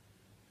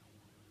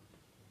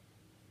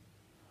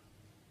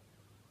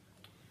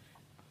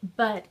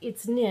 But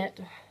it's knit,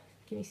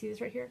 can you see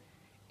this right here?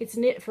 It's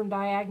knit from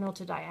diagonal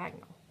to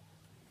diagonal.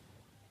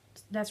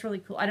 That's really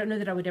cool. I don't know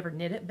that I would ever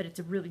knit it, but it's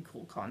a really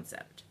cool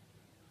concept.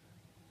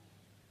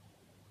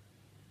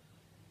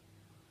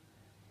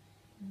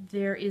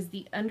 There is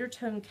the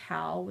undertone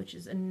cowl, which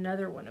is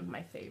another one of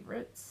my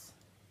favorites.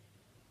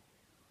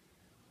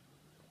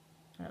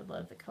 I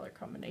love the color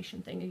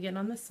combination thing again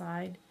on the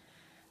side.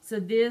 So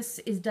this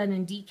is done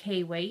in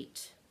DK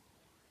weight.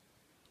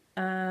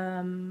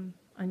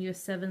 On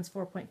US 7's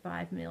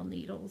 4.5 mil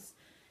needles.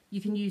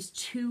 You can use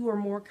 2 or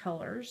more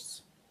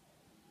colors.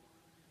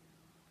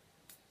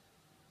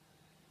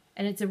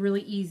 And it's a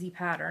really easy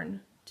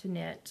pattern to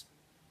knit.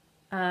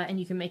 And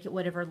you can make it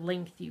whatever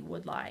length you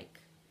would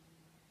like.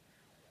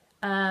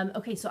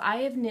 Okay, so I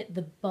have knit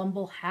the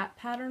Bumble hat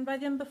pattern by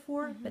them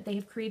before, but they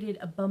have created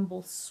a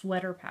Bumble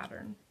sweater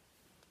pattern.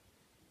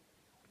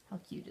 How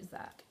cute is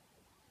that?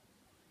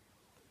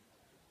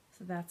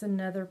 So that's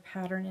another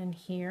pattern in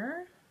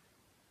here.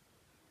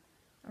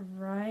 All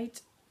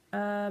right,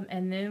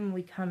 and then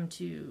we come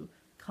to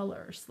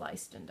color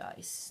sliced and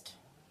diced.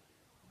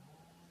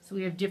 So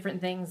we have different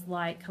things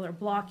like color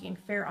blocking,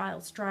 Fair Isle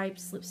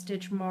stripes, slip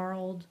stitch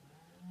marled,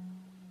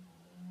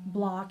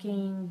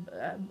 blocking,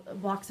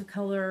 blocks of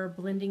color,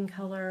 blending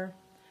color.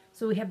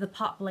 So we have the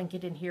pop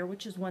blanket in here,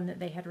 which is one that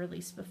they had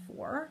released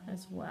before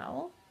as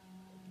well.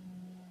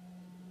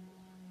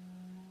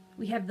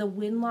 We have the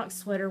Winlock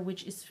sweater,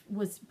 which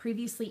was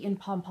previously in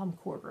Pom Pom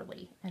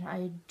Quarterly, and I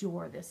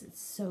adore this.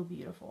 It's so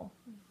beautiful.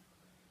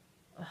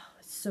 Oh,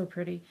 it's so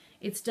pretty.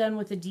 It's done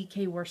with a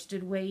DK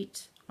worsted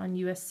weight on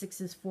US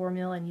 6's 4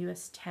 mil and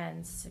US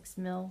 10's 6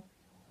 mil.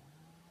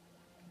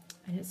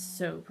 And it's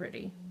so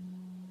pretty.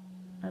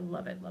 I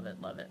love it, love it,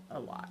 love it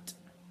a lot.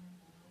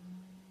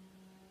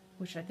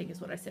 Which I think is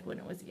what I said when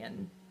it was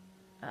in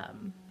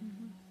Pom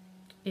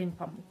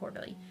Pom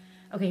Quarterly.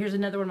 Okay, here's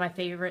another one of my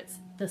favorites,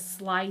 the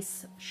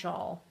Slice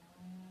shawl.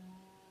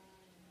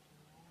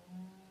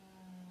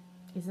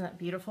 Isn't that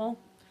beautiful?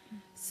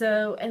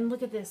 So, and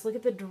look at this. Look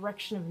at the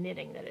direction of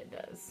knitting that it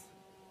does.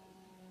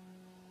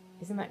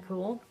 Isn't that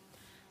cool?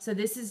 So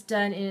this is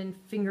done in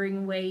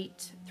fingering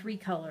weight, 3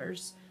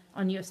 colors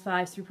on US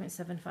 5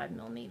 3.75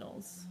 mil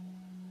needles.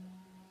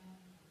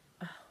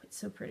 Oh, it's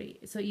so pretty.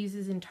 So it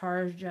uses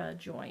intarsia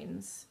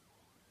joins.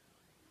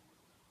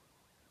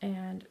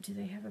 And do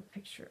they have a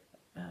picture?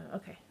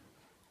 Okay.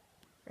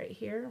 Right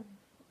here.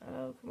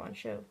 Oh, come on,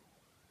 show.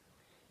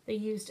 They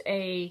used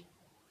a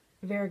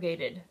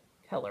variegated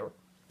color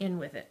in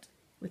with it,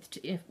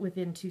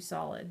 within 2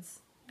 solids.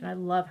 And I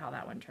love how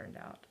that one turned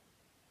out.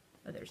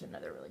 Oh, there's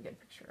another really good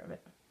picture of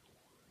it.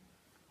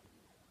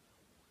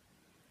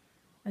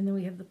 And then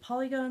we have the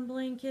polygon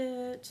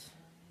blanket.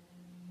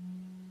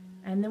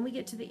 And then we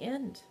get to the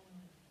end.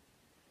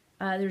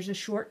 There's a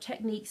short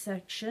technique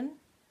section.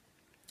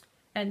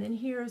 And then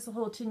here's the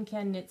whole Tin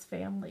Can Knits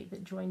family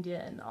that joined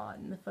in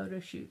on the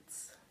photo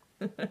shoots.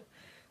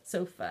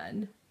 So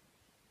fun.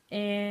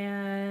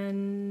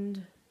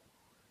 And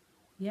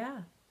yeah.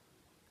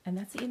 And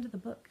that's the end of the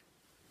book.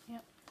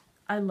 Yep.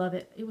 I love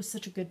it. It was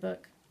such a good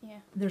book. Yeah.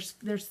 There's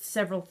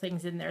several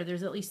things in there.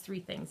 There's at least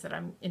 3 things that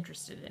I'm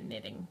interested in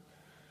knitting.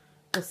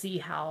 We'll see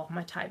how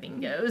my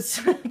timing goes.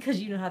 Because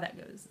you know how that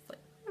goes. It's like,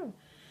 oh.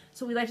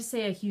 So we'd like to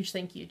say a huge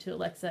thank you to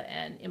Alexa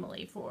and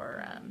Emily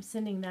for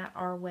sending that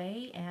our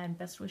way, and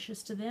best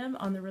wishes to them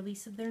on the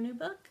release of their new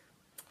book.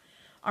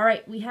 All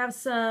right, we have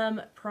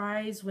some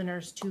prize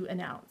winners to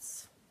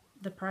announce.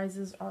 The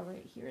prizes are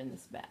right here in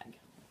this bag.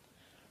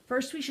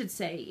 First, we should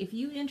say, if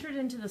you entered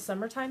into the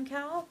Summertime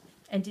Cal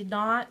and did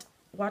not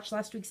watch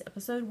last week's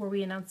episode where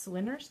we announced the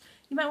winners,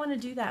 you might want to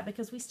do that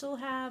because we still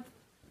have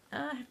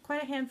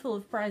quite a handful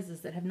of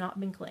prizes that have not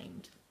been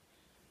claimed.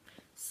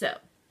 So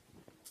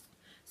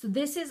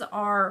this is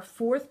our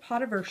 4th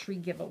Potiversary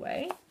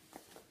giveaway.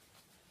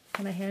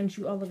 Can I hand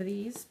you all of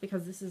these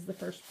because this is the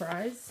first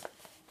prize?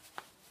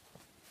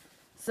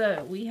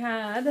 So we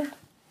had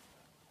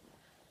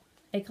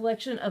a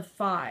collection of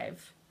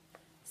 5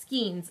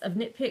 skeins of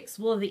Knit Picks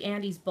Wool of the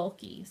Andes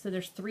Bulky. So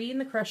there's 3 in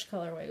the Crush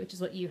colorway, which is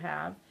what you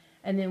have,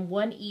 and then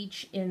 1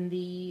 each in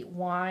the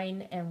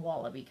Wine and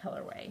Wallaby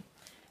colorway.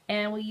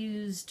 And we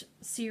used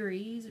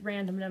series,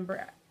 random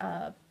number,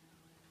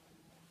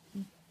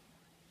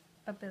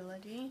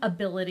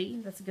 ability,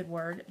 that's a good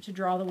word, to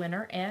draw the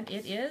winner, and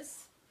it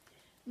is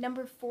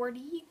number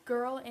 40,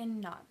 Girl in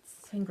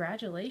Knots.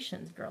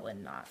 Congratulations, Girl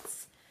in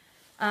Knots.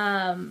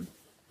 I'll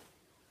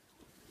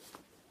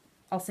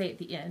say at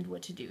the end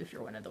what to do if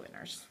you're one of the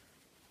winners.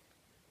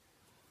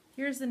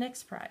 Here's the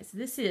next prize.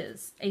 This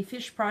is a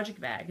fish project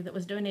bag that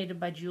was donated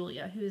by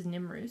Julia, who is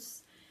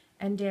Nimrus,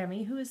 and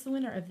Dammy, who is the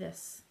winner of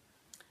this.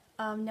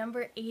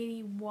 Number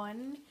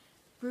 81,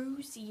 Rue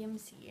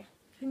CMC.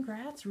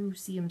 Congrats, Rue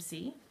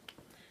CMC.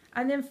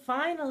 And then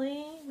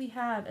finally, we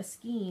have a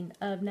skein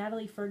of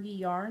Natalie Fergie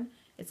yarn.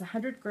 It's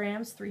 100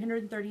 grams,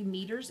 330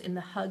 meters in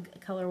the Hug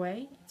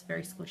colorway. It's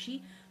very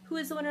squishy. Who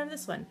is the winner of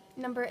this one?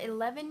 Number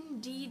 11,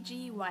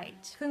 DG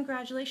White.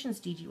 Congratulations,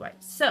 DG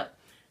White. So,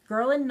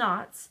 Girl in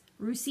Knots,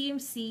 Rue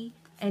CMC,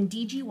 and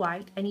DG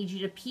White, I need you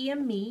to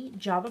PM me,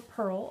 Java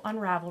Pearl, on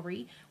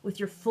Ravelry with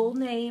your full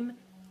name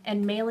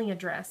and mailing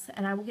address,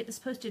 and I will get this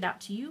posted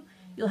out to you.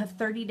 You'll have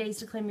 30 days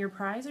to claim your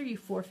prize or you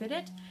forfeit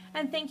it.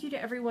 And thank you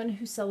to everyone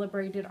who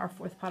celebrated our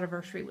 4th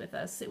podiversary with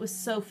us. It was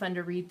so fun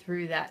to read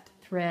through that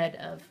thread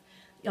of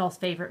y'all's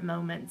favorite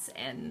moments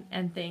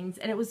and things.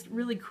 And it was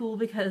really cool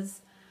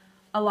because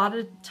a lot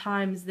of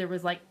times there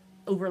was like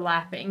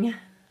overlapping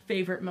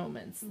favorite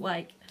moments.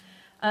 Like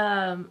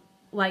I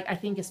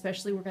think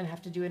especially we're going to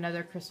have to do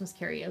another Christmas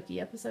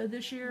karaoke episode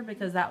this year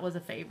because that was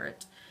a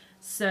favorite.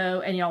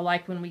 So, and y'all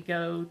like when we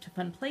go to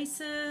fun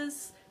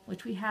places,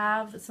 which we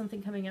have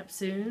something coming up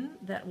soon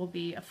that will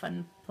be a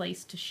fun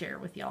place to share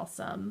with y'all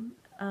some.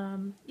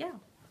 Yeah.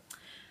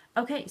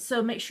 Okay,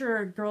 so make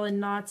sure Girl in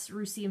Knots,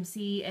 Rue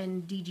CMC,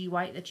 and DG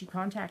White that you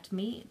contact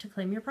me to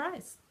claim your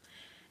prize.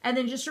 And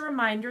then just a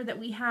reminder that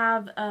we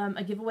have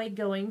a giveaway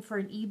going for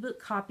an ebook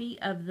copy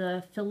of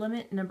the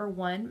Filament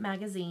 #1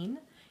 magazine.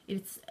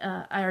 It's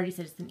I already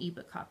said it's an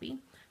ebook copy.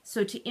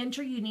 So to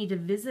enter, you need to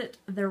visit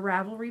the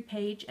Ravelry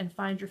page and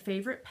find your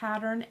favorite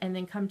pattern and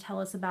then come tell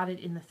us about it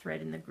in the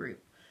thread in the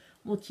group.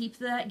 We'll keep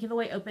that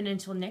giveaway open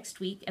until next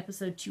week,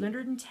 episode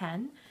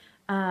 210,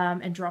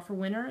 and draw for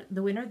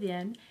the winner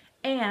then.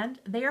 And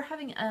they are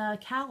having a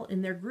cal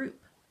in their group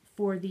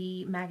for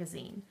the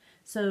magazine.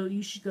 So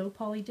you should go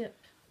Polly Dip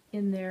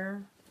in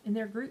their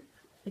group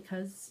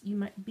because you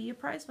might be a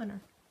prize winner.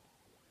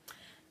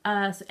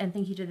 And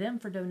thank you to them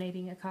for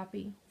donating a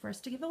copy for us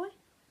to give away.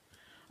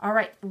 All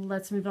right,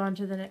 let's move on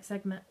to the next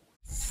segment.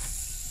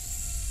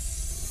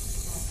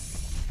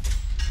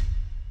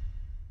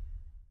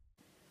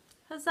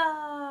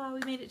 Huzzah!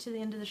 We made it to the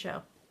end of the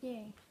show.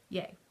 Yay.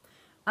 Yay.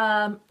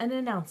 An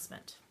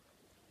announcement.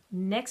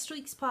 Next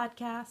week's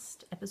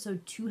podcast,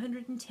 episode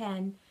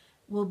 210,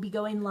 will be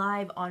going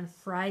live on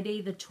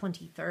Friday the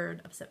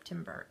 23rd of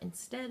September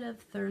instead of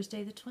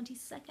Thursday the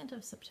 22nd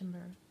of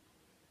September.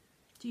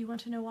 Do you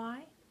want to know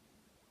why?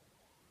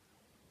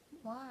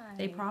 Why?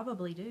 They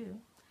probably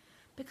do.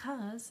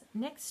 Because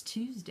next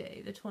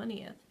Tuesday, the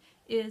 20th,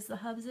 is the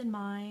Hubs and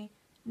my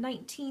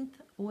 19th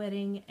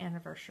wedding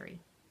anniversary.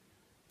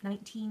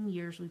 19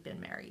 years we've been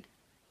married.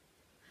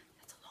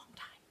 That's a long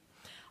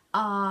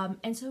time.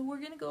 And so we're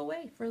going to go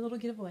away for a little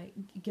getaway.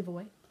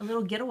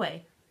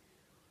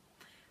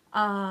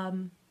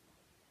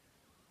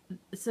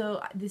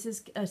 So this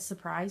is a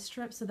surprise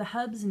trip. So the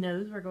Hubs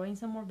knows we're going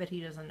somewhere, but he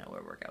doesn't know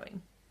where we're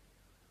going.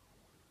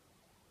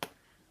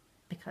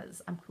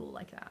 Because I'm cool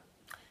like that.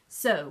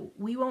 So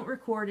we won't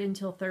record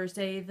until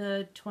Thursday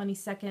the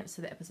 22nd,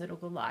 so the episode will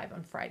go live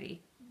on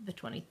Friday the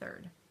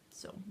 23rd.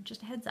 So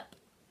just a heads up.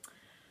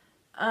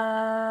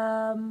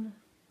 And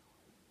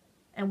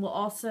we'll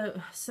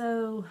also,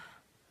 so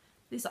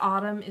this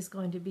autumn is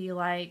going to be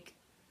like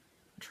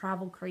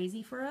travel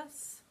crazy for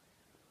us.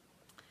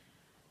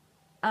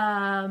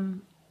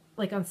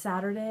 Like on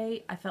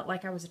Saturday, I felt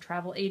like I was a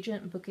travel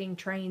agent booking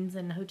trains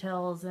and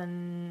hotels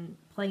and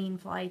plane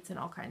flights and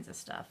all kinds of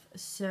stuff.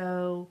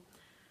 So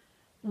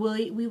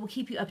we will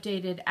keep you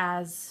updated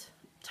as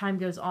time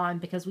goes on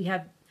because we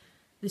have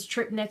this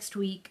trip next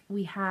week.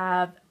 We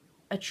have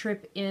a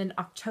trip in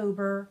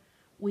October.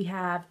 We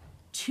have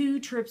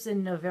 2 trips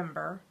in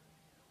November.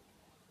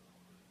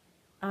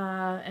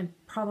 And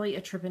probably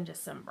a trip in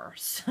December.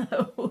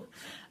 So,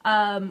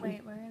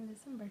 Wait, we're in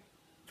December.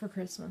 For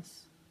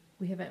Christmas.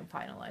 We haven't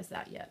finalized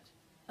that yet.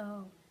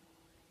 Oh.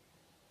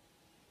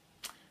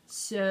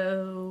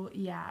 So,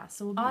 yeah.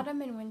 So we'll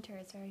Autumn and winter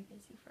is very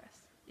busy for us.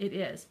 It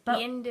is. But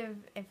the end of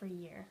every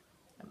year.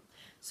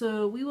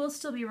 So we will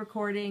still be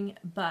recording,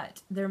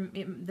 but there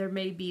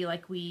may be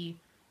like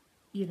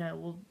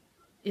it'll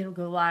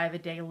go live a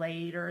day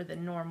later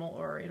than normal,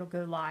 or it'll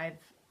go live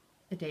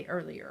a day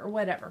earlier, or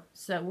whatever.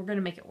 So we're going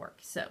to make it work.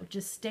 So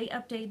just stay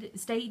updated,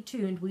 stay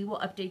tuned. We will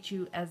update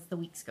you as the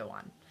weeks go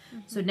on.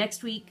 Mm-hmm. So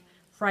next week,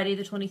 Friday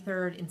the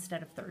 23rd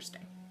instead of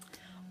Thursday.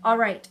 All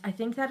right. I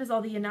think that is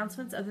all the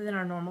announcements other than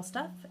our normal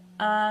stuff.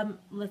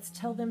 let's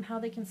tell them how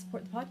they can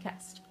support the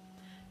podcast.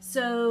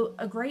 So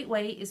a great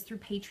way is through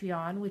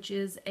Patreon, which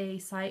is a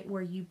site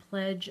where you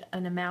pledge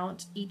an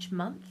amount each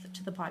month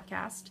to the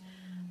podcast.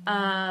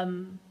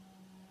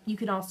 You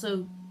can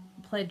also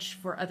pledge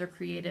for other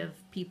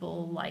creative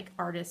people like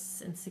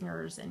artists and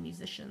singers and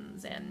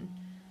musicians and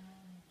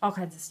all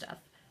kinds of stuff.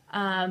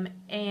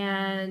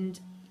 And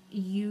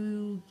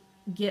you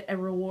get a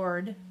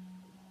reward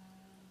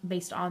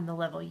based on the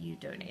level you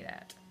donate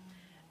at.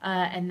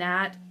 And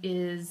that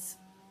is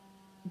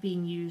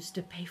being used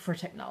to pay for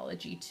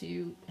technology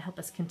to help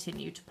us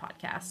continue to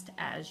podcast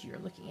as you're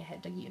looking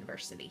ahead to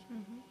university.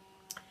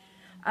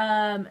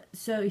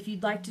 So if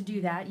you'd like to do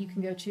that, you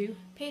can go to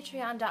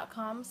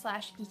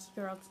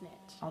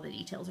patreon.com/geekygirlsknit. all the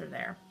details are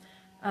there.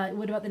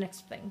 What about the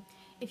next thing?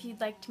 If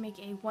you'd like to make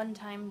a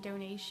one-time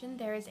donation,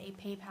 there is a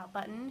PayPal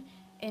button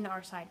in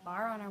our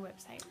sidebar on our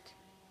website.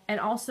 And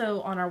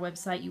also on our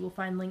website, you will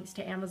find links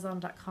to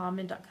amazon.com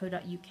and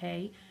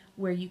 .co.uk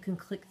where you can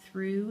click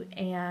through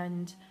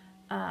and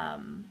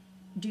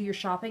do your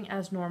shopping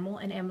as normal,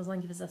 and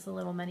Amazon gives us a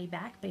little money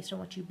back based on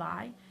what you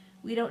buy.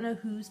 We don't know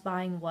who's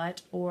buying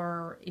what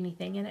or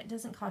anything, and it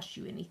doesn't cost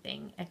you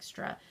anything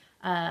extra.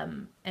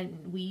 And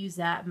we use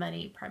that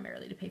money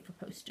primarily to pay for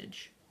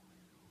postage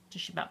to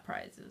ship out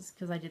prizes,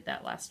 because I did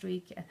that last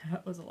week, and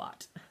that was a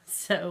lot.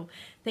 So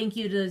thank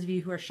you to those of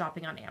you who are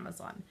shopping on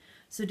Amazon.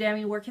 So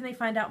Dami, where can they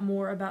find out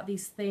more about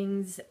these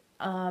things,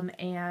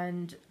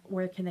 and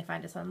where can they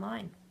find us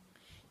online?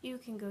 You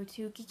can go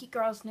to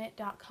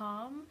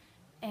geekygirlsknit.com,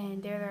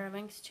 and there are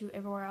links to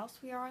everywhere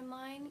else we are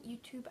online: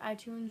 YouTube,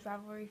 iTunes,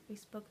 Ravelry,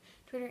 Facebook,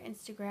 Twitter,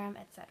 Instagram,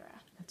 etc.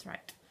 That's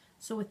right.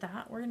 So with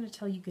that, we're going to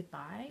tell you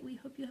goodbye. We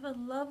hope you have a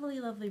lovely,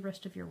 lovely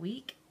rest of your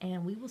week,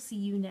 and we will see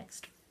you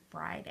next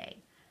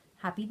Friday.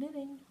 Happy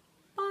knitting.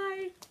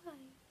 Bye. Bye.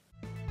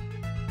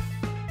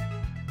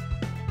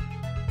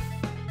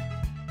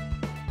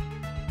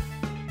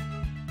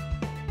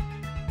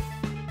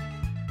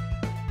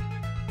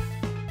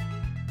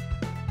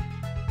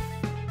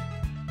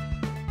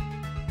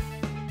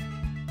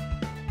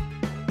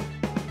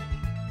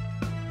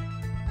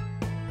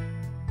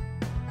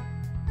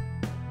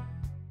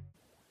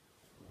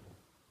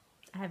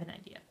 I have an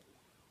idea.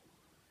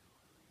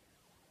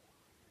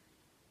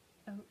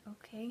 Oh,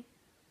 okay.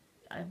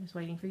 I was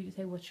waiting for you to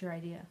say, what's your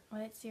idea?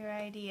 What's your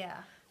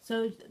idea?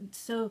 So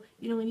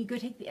when you go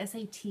take the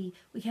SAT,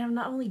 we can have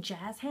not only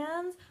jazz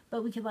hands,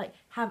 but we could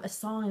have a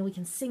song and we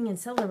can sing and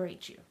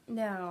celebrate you.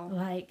 No.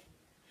 Like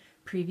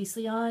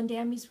previously on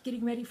Dami's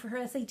getting ready for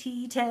her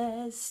SAT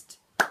test.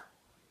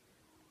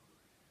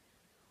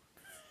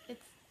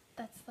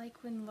 That's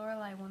like when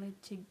Lorelai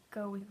wanted to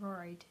go with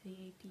Rory to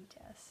the AP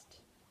test.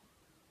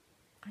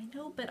 I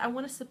know, but I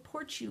want to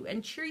support you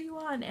and cheer you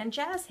on and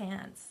jazz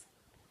hands.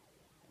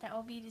 That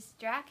will be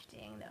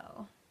distracting,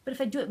 though. But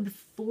if I do it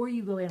before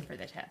you go in for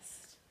the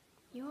test.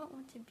 You won't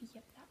want to be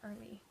up that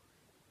early.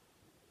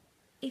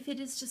 If it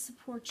is to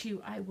support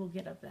you, I will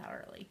get up that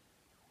early.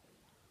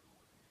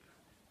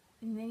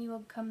 And then you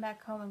will come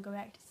back home and go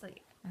back to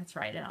sleep. That's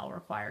right, and I'll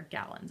require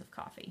gallons of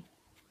coffee.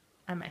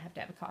 I might have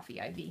to have a coffee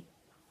IV.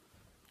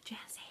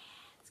 Jazz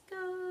hands,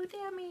 go,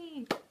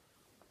 Dami!